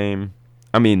Irving's name?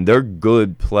 I mean, they're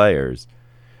good players.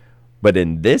 But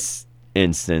in this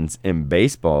instance, in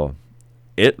baseball,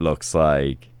 it looks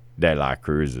like De La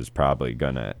Cruz is probably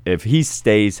going to, if he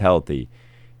stays healthy,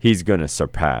 he's going to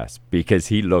surpass, because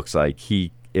he looks like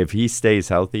if he stays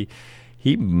healthy,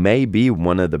 he may be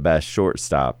one of the best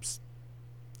shortstops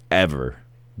ever.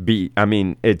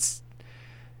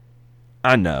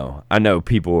 I know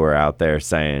people are out there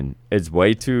saying it's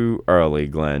way too early,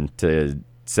 Glenn, to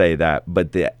say that,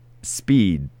 but the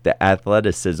speed, the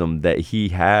athleticism that he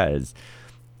has,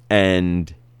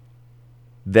 and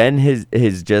then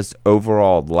his just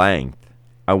overall length,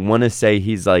 I want to say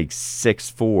he's like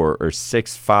 6'4" or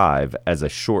 6'5" as a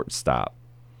shortstop.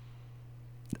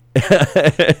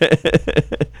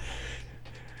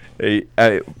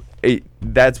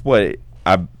 That's what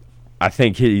I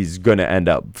think he's going to end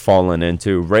up falling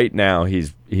into. Right now,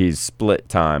 he's split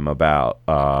time about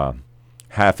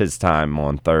half his time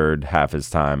on third, half his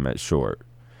time at short.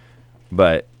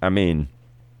 But I mean,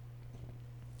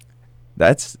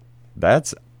 that's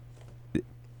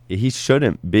he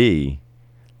shouldn't be.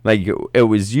 Like, it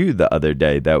was you the other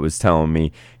day that was telling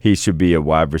me he should be a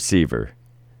wide receiver.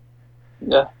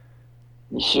 Yeah,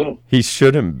 he should. He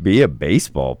shouldn't be a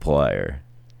baseball player.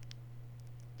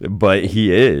 But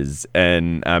he is,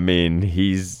 and I mean,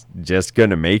 he's just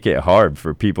going to make it hard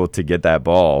for people to get that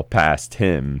ball past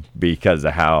him because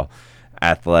of how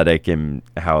athletic and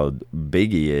how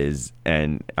big he is.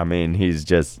 And I mean, he's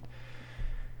just,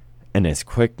 and his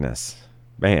quickness,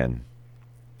 man,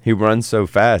 he runs so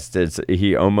fast,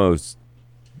 he almost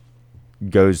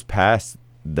goes past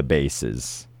the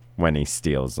bases when he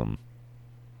steals them.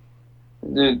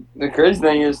 Dude, the crazy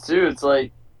thing is, too, it's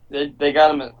like, They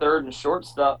got him at third and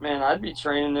shortstop. Man, I'd be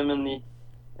training him in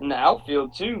the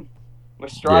outfield too.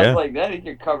 With strides like that, he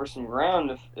could cover some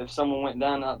ground if someone went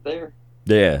down out there.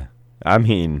 Yeah, I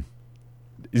mean,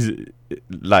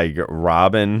 like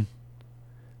robbing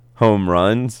home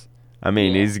runs. I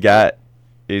mean, he's got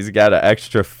an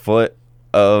extra foot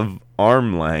of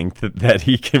arm length that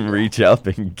he can reach up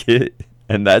and get,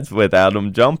 and that's without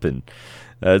him jumping.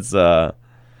 That's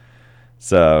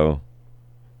so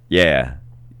yeah.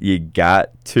 You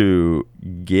got to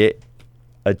get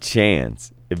a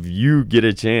chance. If you get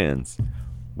a chance,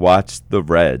 watch the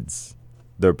Reds.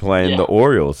 They're playing the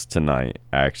Orioles tonight,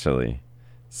 actually.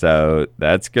 So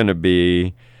that's going to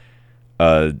be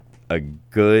a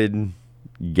good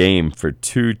game for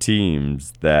two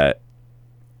teams that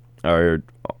are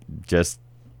just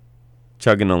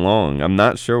chugging along. I'm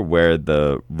not sure where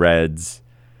the Reds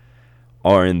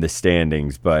are in the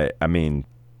standings, but, I mean,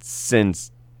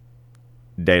 since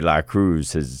De La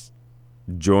Cruz has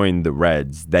joined the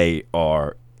Reds, they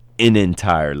are an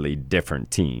entirely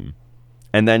different team.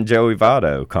 And then Joey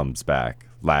Votto comes back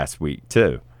last week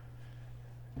too.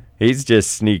 He's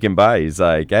just sneaking by. He's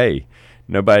like, hey,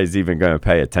 nobody's even going to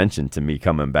pay attention to me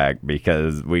coming back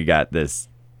because we got this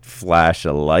flash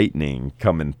of lightning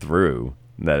coming through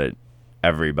that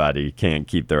everybody can't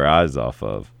keep their eyes off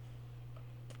of.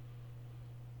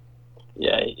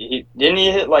 Yeah, didn't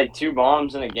he hit like 2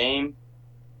 bombs in a game?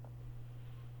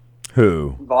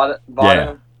 Who?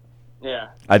 Votto. Yeah.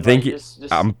 I think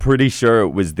I'm pretty sure it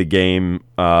was the game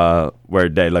where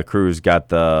De La Cruz got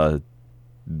the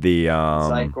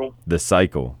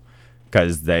cycle,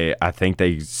 because I think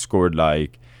they scored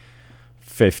like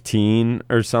 15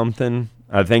 or something.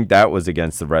 I think that was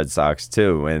against the Red Sox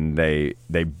too, and they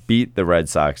beat the Red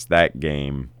Sox that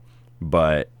game,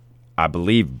 but I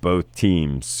believe both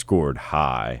teams scored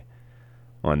high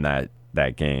on that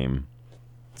game.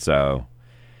 So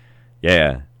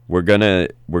yeah, we're gonna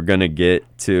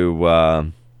get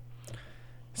to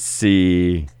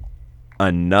see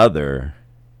another,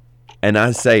 and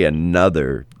I say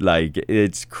another, like,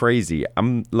 it's crazy.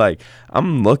 I'm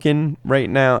looking right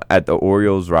now at the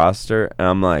Orioles roster, and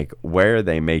I'm like, where are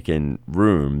they making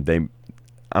room?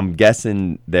 I'm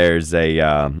guessing there's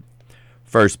a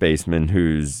first baseman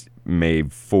who's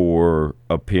made 4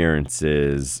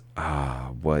 appearances.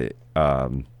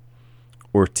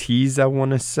 Ortiz, I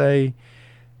want to say.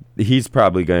 He's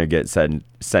probably going to get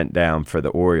sent down for the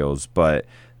Orioles, but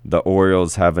the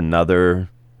Orioles have another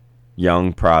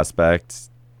young prospect,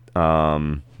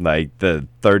 like the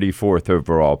 34th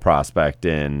overall prospect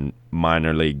in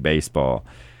minor league baseball,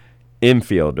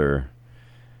 infielder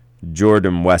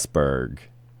Jordan Westberg,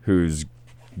 who's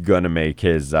going to make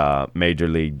his major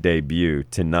league debut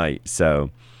tonight. So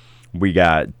we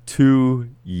got 2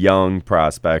 young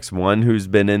prospects, one who's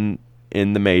been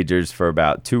in the majors for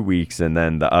about 2 weeks, and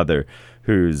then the other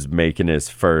who's making his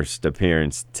first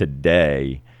appearance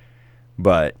today.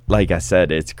 But like I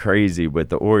said, it's crazy with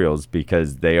the Orioles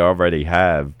because they already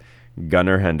have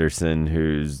Gunnar Henderson,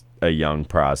 who's a young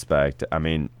prospect. I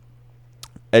mean,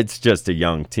 it's just a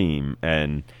young team,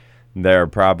 and there are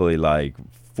probably like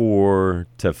 4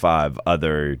 to 5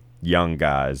 other young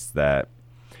guys that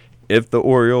if the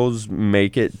Orioles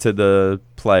make it to the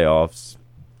playoffs,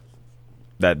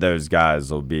 that those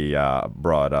guys will be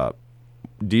brought up.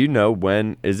 Do you know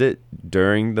when? Is it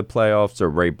during the playoffs or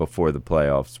right before the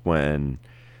playoffs when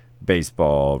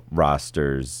baseball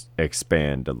rosters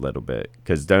expand a little bit?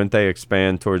 Because don't they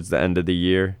expand towards the end of the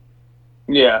year?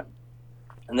 Yeah.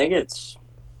 I think is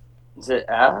it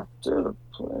after the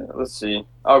play? Let's see.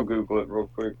 I'll Google it real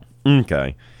quick.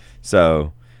 Okay.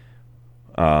 So,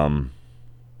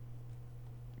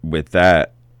 with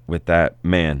that,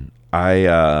 man,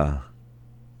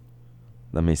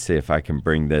 let me see if I can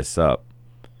bring this up.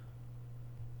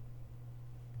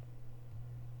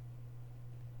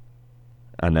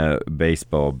 I know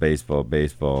baseball.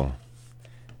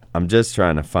 I'm just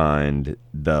trying to find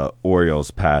the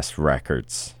Orioles' past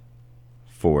records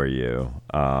for you.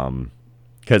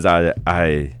 Because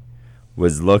I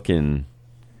was looking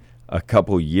a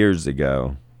couple years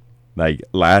ago, like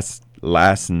last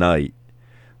night,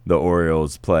 the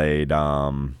Orioles played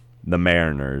the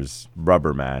Mariners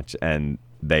rubber match, and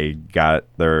they got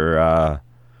their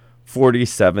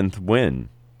 47th win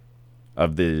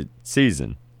of the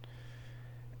season.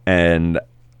 And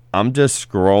I'm just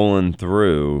scrolling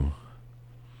through,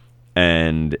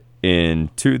 and in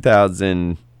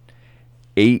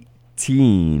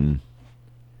 2018,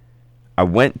 I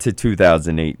went to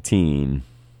 2018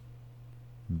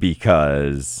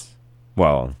 because,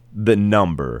 well, the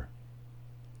number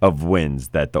of wins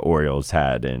that the Orioles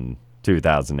had in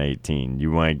 2018.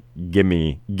 You want to give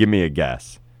me a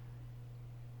guess?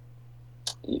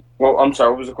 Well, I'm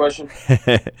sorry. What was the question?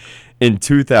 In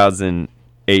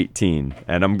 2018,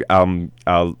 and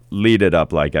I'll lead it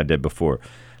up like I did before.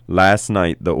 Last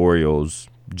night, the Orioles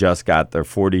just got their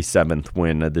 47th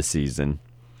win of the season.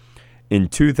 In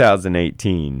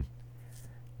 2018,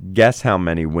 guess how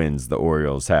many wins the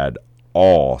Orioles had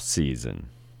all season?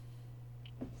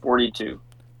 42.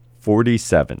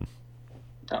 47.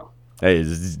 Oh. Hey,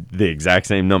 it's the exact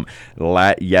same number.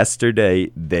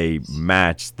 Yesterday, they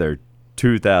matched their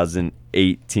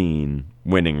 2018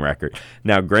 winning record.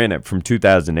 Now, granted, from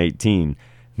 2018,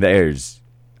 I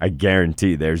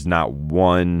guarantee there's not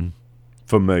one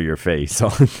familiar face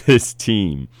on this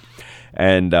team.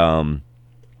 And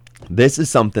this is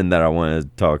something that I want to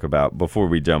talk about before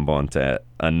we jump on to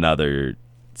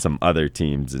some other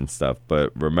teams and stuff.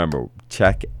 But remember,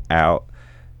 check out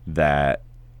that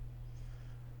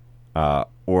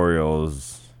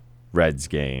Orioles-Reds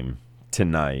game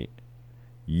tonight.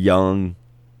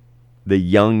 The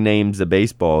young names of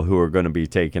baseball who are going to be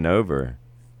taking over.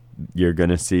 You're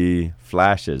going to see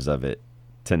flashes of it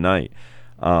tonight.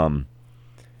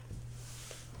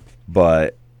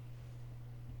 But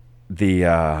the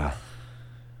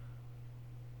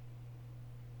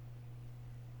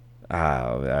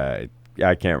I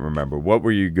can't remember. What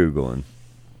were you Googling?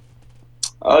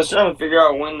 I was trying to figure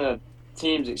out when the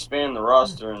teams expand the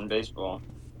roster in baseball.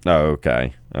 Oh,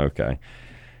 okay.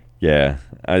 Yeah,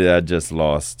 I just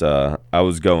lost. I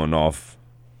was going off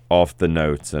the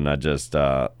notes, and I just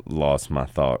lost my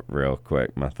thought real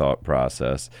quick. My thought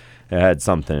process. It had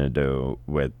something to do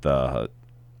with the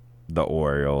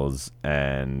Orioles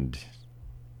and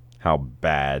how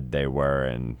bad they were,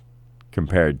 and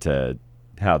compared to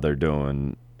how they're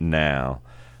doing now.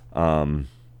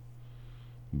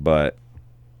 But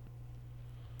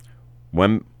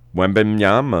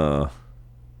Wembanyama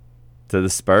to the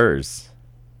Spurs.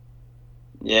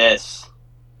 Yes.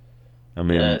 I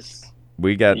mean,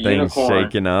 we got things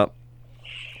shaking up.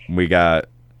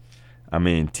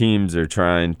 Teams are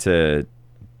trying to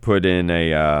put in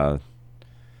a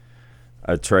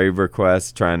trade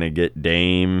request, trying to get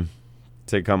Dame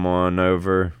to come on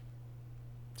over.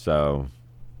 So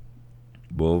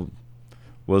we'll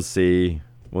see.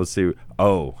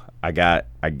 Oh, I've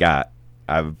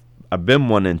been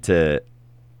wanting to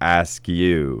ask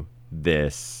you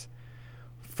this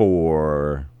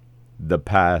for the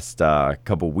past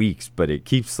couple weeks, but it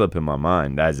keeps slipping my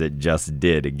mind, as it just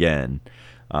did again,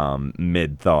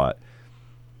 mid thought.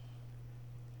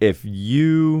 If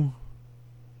you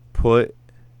put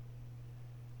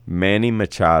Manny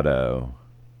Machado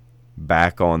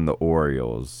back on the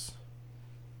Orioles,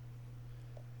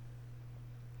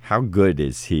 how good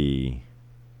is he?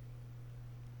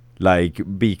 Like,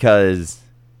 because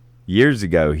years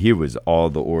ago he was all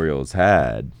the Orioles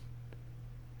had.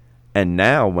 And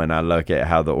now when I look at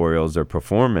how the Orioles are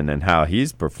performing and how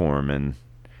he's performing,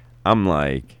 I'm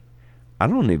like, I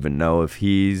don't even know if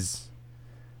he's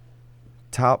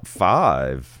top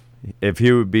 5. If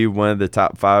he would be one of the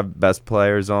top 5 best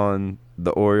players on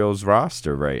the Orioles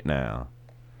roster right now.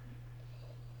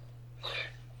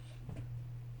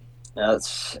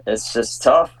 It's just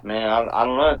tough, man. I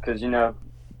don't know, because, a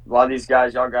lot of these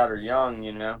guys y'all got are young,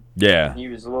 Yeah. He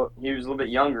was a little bit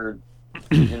younger,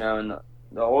 and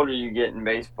the older you get in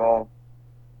baseball,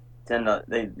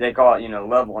 they call it,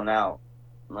 leveling out.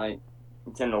 Like,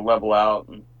 you tend to level out,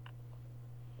 and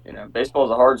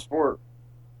baseball's a hard sport.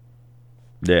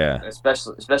 Yeah.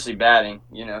 Especially batting.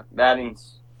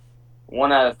 Batting's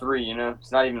 1 out of 3.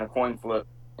 It's not even a coin flip,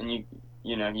 and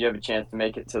you have a chance to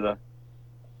make it to the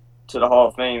Hall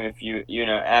of Fame if you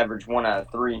average 1 out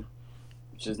of 3,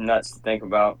 which is nuts to think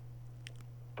about.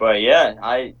 But yeah,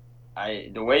 I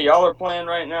the way y'all are playing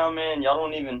right now, man, y'all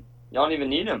don't even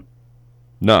need him.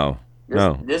 No.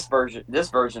 This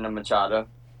version of Machado.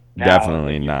 Now,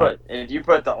 Definitely not. If you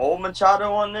put the old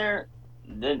Machado on there,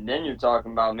 then you're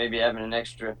talking about maybe having an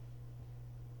extra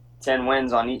 10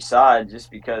 wins on each side,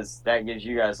 just because that gives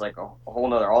you guys like a whole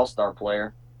nother all-star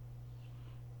player.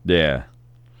 Yeah.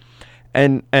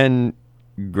 And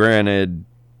granted,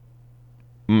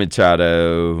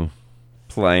 Machado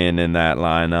playing in that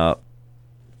lineup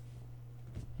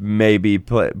maybe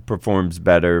performs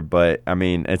better, but I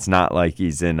mean, it's not like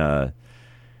he's in a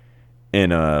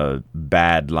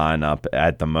bad lineup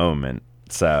at the moment.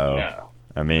 So, No.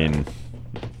 I mean,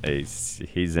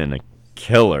 he's in a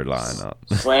killer lineup.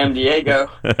 Slam Diego.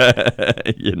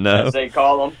 As they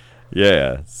call him.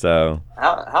 Yeah, so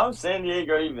how is San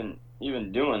Diego even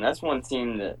doing? That's one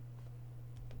team that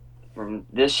from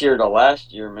this year to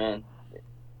last year, man,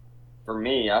 for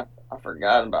me, I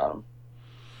forgot about them.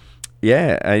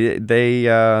 Yeah, I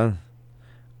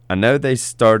know they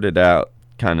started out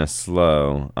kind of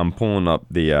slow. I'm pulling up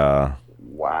the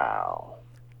Wow.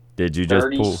 Did you just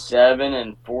pull 37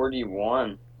 and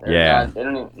 41? Yeah. They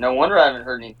don't even, no wonder I haven't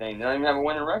heard anything. They don't even have a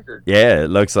winning record. Yeah, it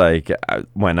looks like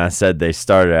when I said they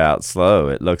started out slow,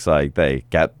 it looks like they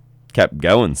kept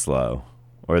going slow,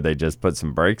 or they just put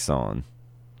some brakes on.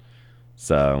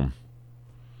 So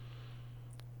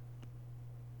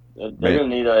they're going to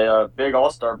need a big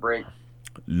all-star break.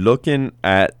 Looking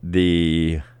at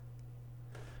the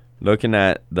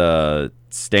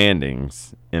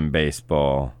standings in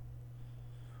baseball,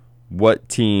 what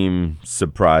team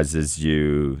surprises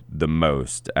you the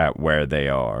most at where they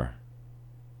are?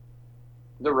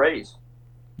 The Rays.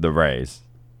 The Rays.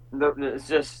 It's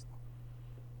just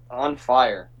on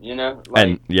fire,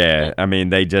 And yeah, I mean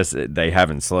they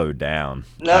haven't slowed down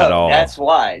at all. That's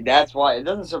why. It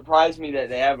doesn't surprise me that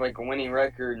they have like a winning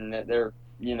record and that they're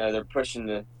pushing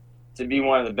to be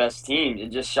one of the best teams.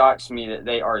 It just shocks me that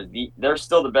they're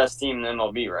still the best team in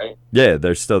MLB, right? Yeah,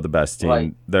 they're still the best team.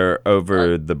 Like, they're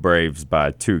over the Braves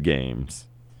by 2 games.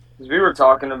 Because we were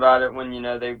talking about it when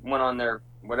they went on their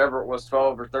whatever it was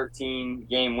 12 or 13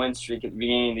 game win streak at the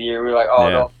beginning of the year. We were like,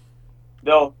 oh,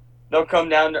 yeah. They'll come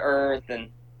down to earth and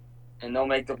they'll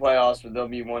make the playoffs, but they'll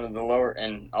be one of the lower.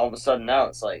 And all of a sudden now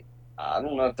it's like, I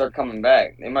don't know if they're coming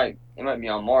back. They might be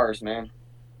on Mars, man.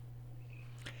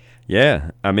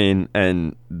 Yeah, I mean,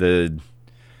 and the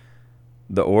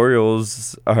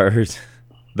Orioles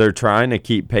they're trying to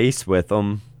keep pace with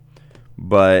them,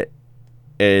 but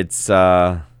it's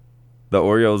the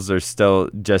Orioles are still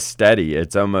just steady.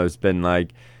 It's almost been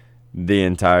like the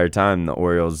entire time the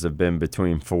Orioles have been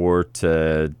between 4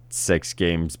 to 6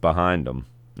 games behind them,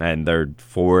 and they're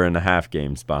 4.5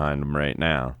 games behind them right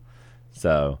now.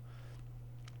 So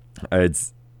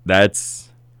that's.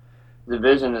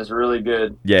 Division is really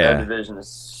good. Yeah. That division is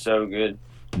so good.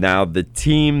 Now, the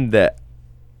team that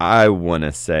I want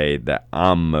to say that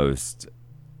I'm most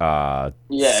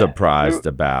surprised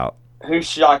about. Who's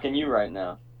shocking you right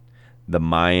now? The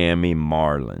Miami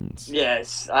Marlins.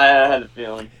 Yes, I had a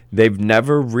feeling. They've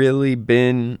never really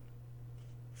been.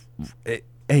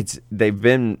 They've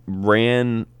been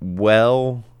ran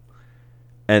well,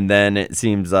 and then it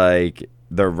seems like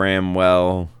they're ran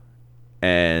well,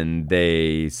 and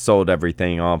they sold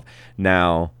everything off.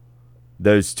 Now,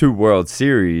 those 2 World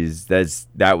Series,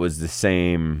 that was the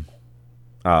same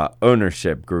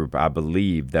ownership group, I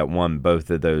believe, that won both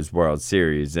of those World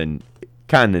Series and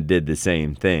kind of did the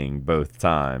same thing both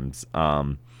times.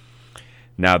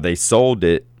 Now they sold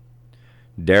it.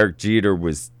 Derek Jeter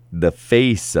was the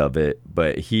face of it,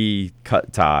 but he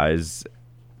cut ties,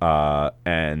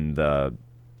 and the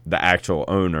actual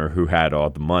owner who had all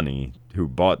the money, who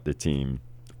bought the team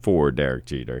for Derek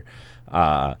Jeter,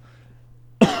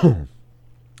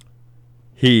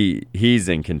 he's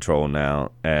in control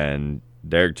now, and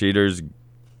Derek Jeter's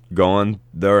gone.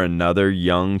 They're another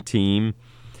young team,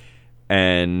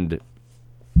 and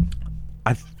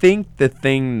I think the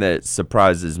thing that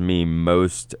surprises me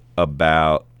most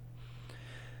about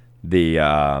the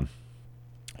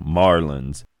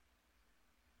Marlins,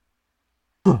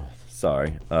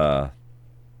 sorry,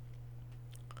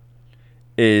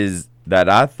 is that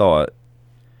I thought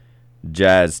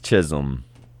Jazz Chisholm,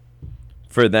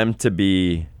 for them to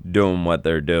be doing what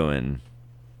they're doing,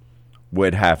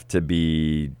 would have to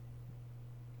be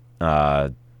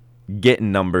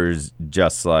getting numbers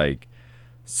just like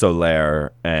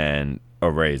Soler and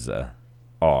Areza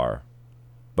are.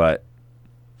 But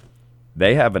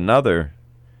they have another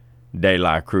De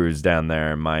La Cruz down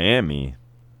there in Miami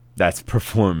that's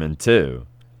performing too.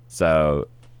 So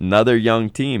another young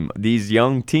team. These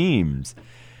young teams,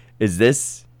 is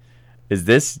this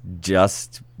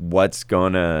just what's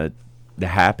gonna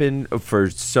happen? For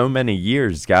so many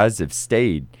years, guys have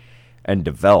stayed and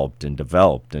developed and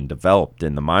developed and developed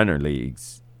in the minor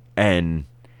leagues, and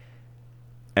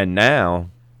now,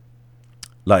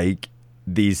 like,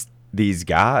 these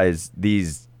guys,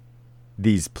 these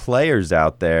players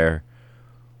out there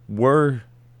were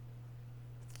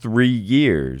 3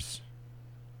 years.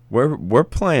 We're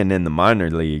playing in the minor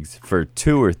leagues for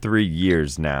 2 or 3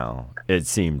 years now, it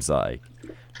seems like.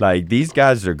 Like, these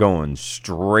guys are going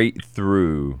straight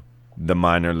through the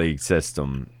minor league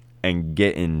system and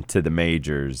getting to the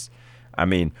majors. I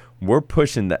mean, we're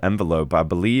pushing the envelope. I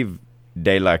believe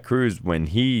De La Cruz, when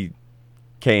he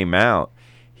came out,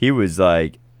 he was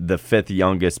like the 5th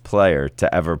youngest player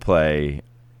to ever play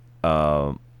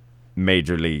a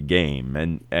major league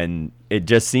game. And it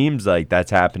just seems like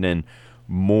that's happening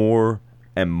more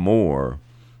and more.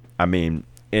 I mean,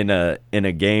 in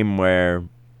a game where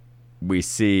we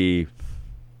see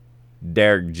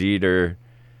Derek Jeter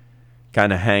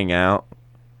kind of hang out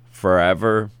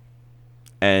forever,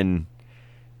 and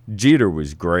Jeter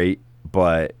was great,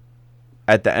 but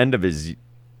at the end of his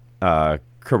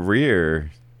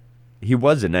career, he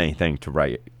wasn't anything to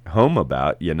write home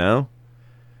about, you know?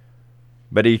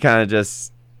 But he kind of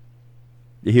just,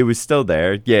 he was still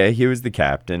there. Yeah, he was the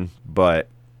captain, but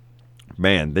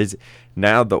man,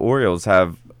 now the Orioles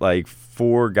have like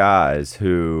 4 guys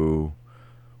who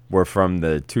were from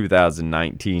the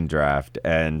 2019 draft,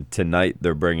 and tonight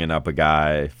they're bringing up a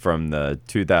guy from the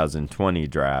 2020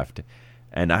 draft,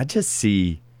 and I just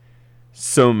see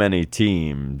so many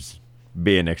teams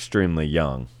being extremely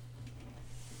young.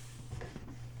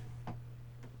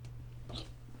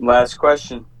 Last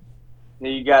question. Who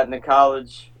you got in the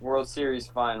College World Series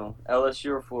final?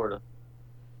 LSU or Florida?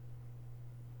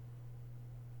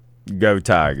 Go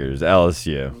Tigers,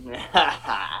 LSU.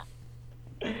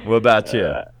 What about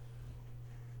you?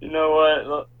 You know what?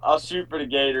 Look, I'll shoot for the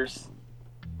Gators,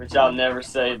 which I'll never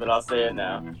say, but I'll say it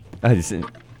now. Are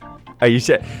you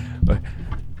sure?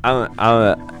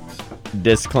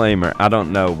 Disclaimer, I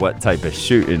don't know what type of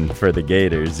shooting for the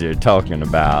Gators you're talking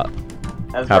about.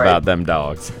 That's How right. about them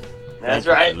dogs? That's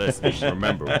right. Listeners,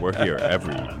 remember, we're here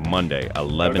every Monday,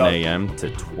 11 a.m.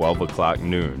 to 12 o'clock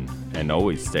noon. And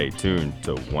always stay tuned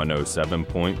to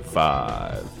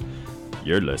 107.5.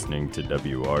 You're listening to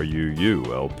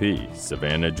WRUU-LP,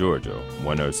 Savannah, Georgia,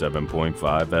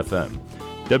 107.5 FM.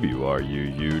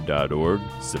 WRUU.org,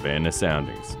 Savannah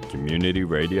Soundings, community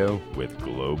radio with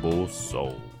global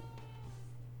soul.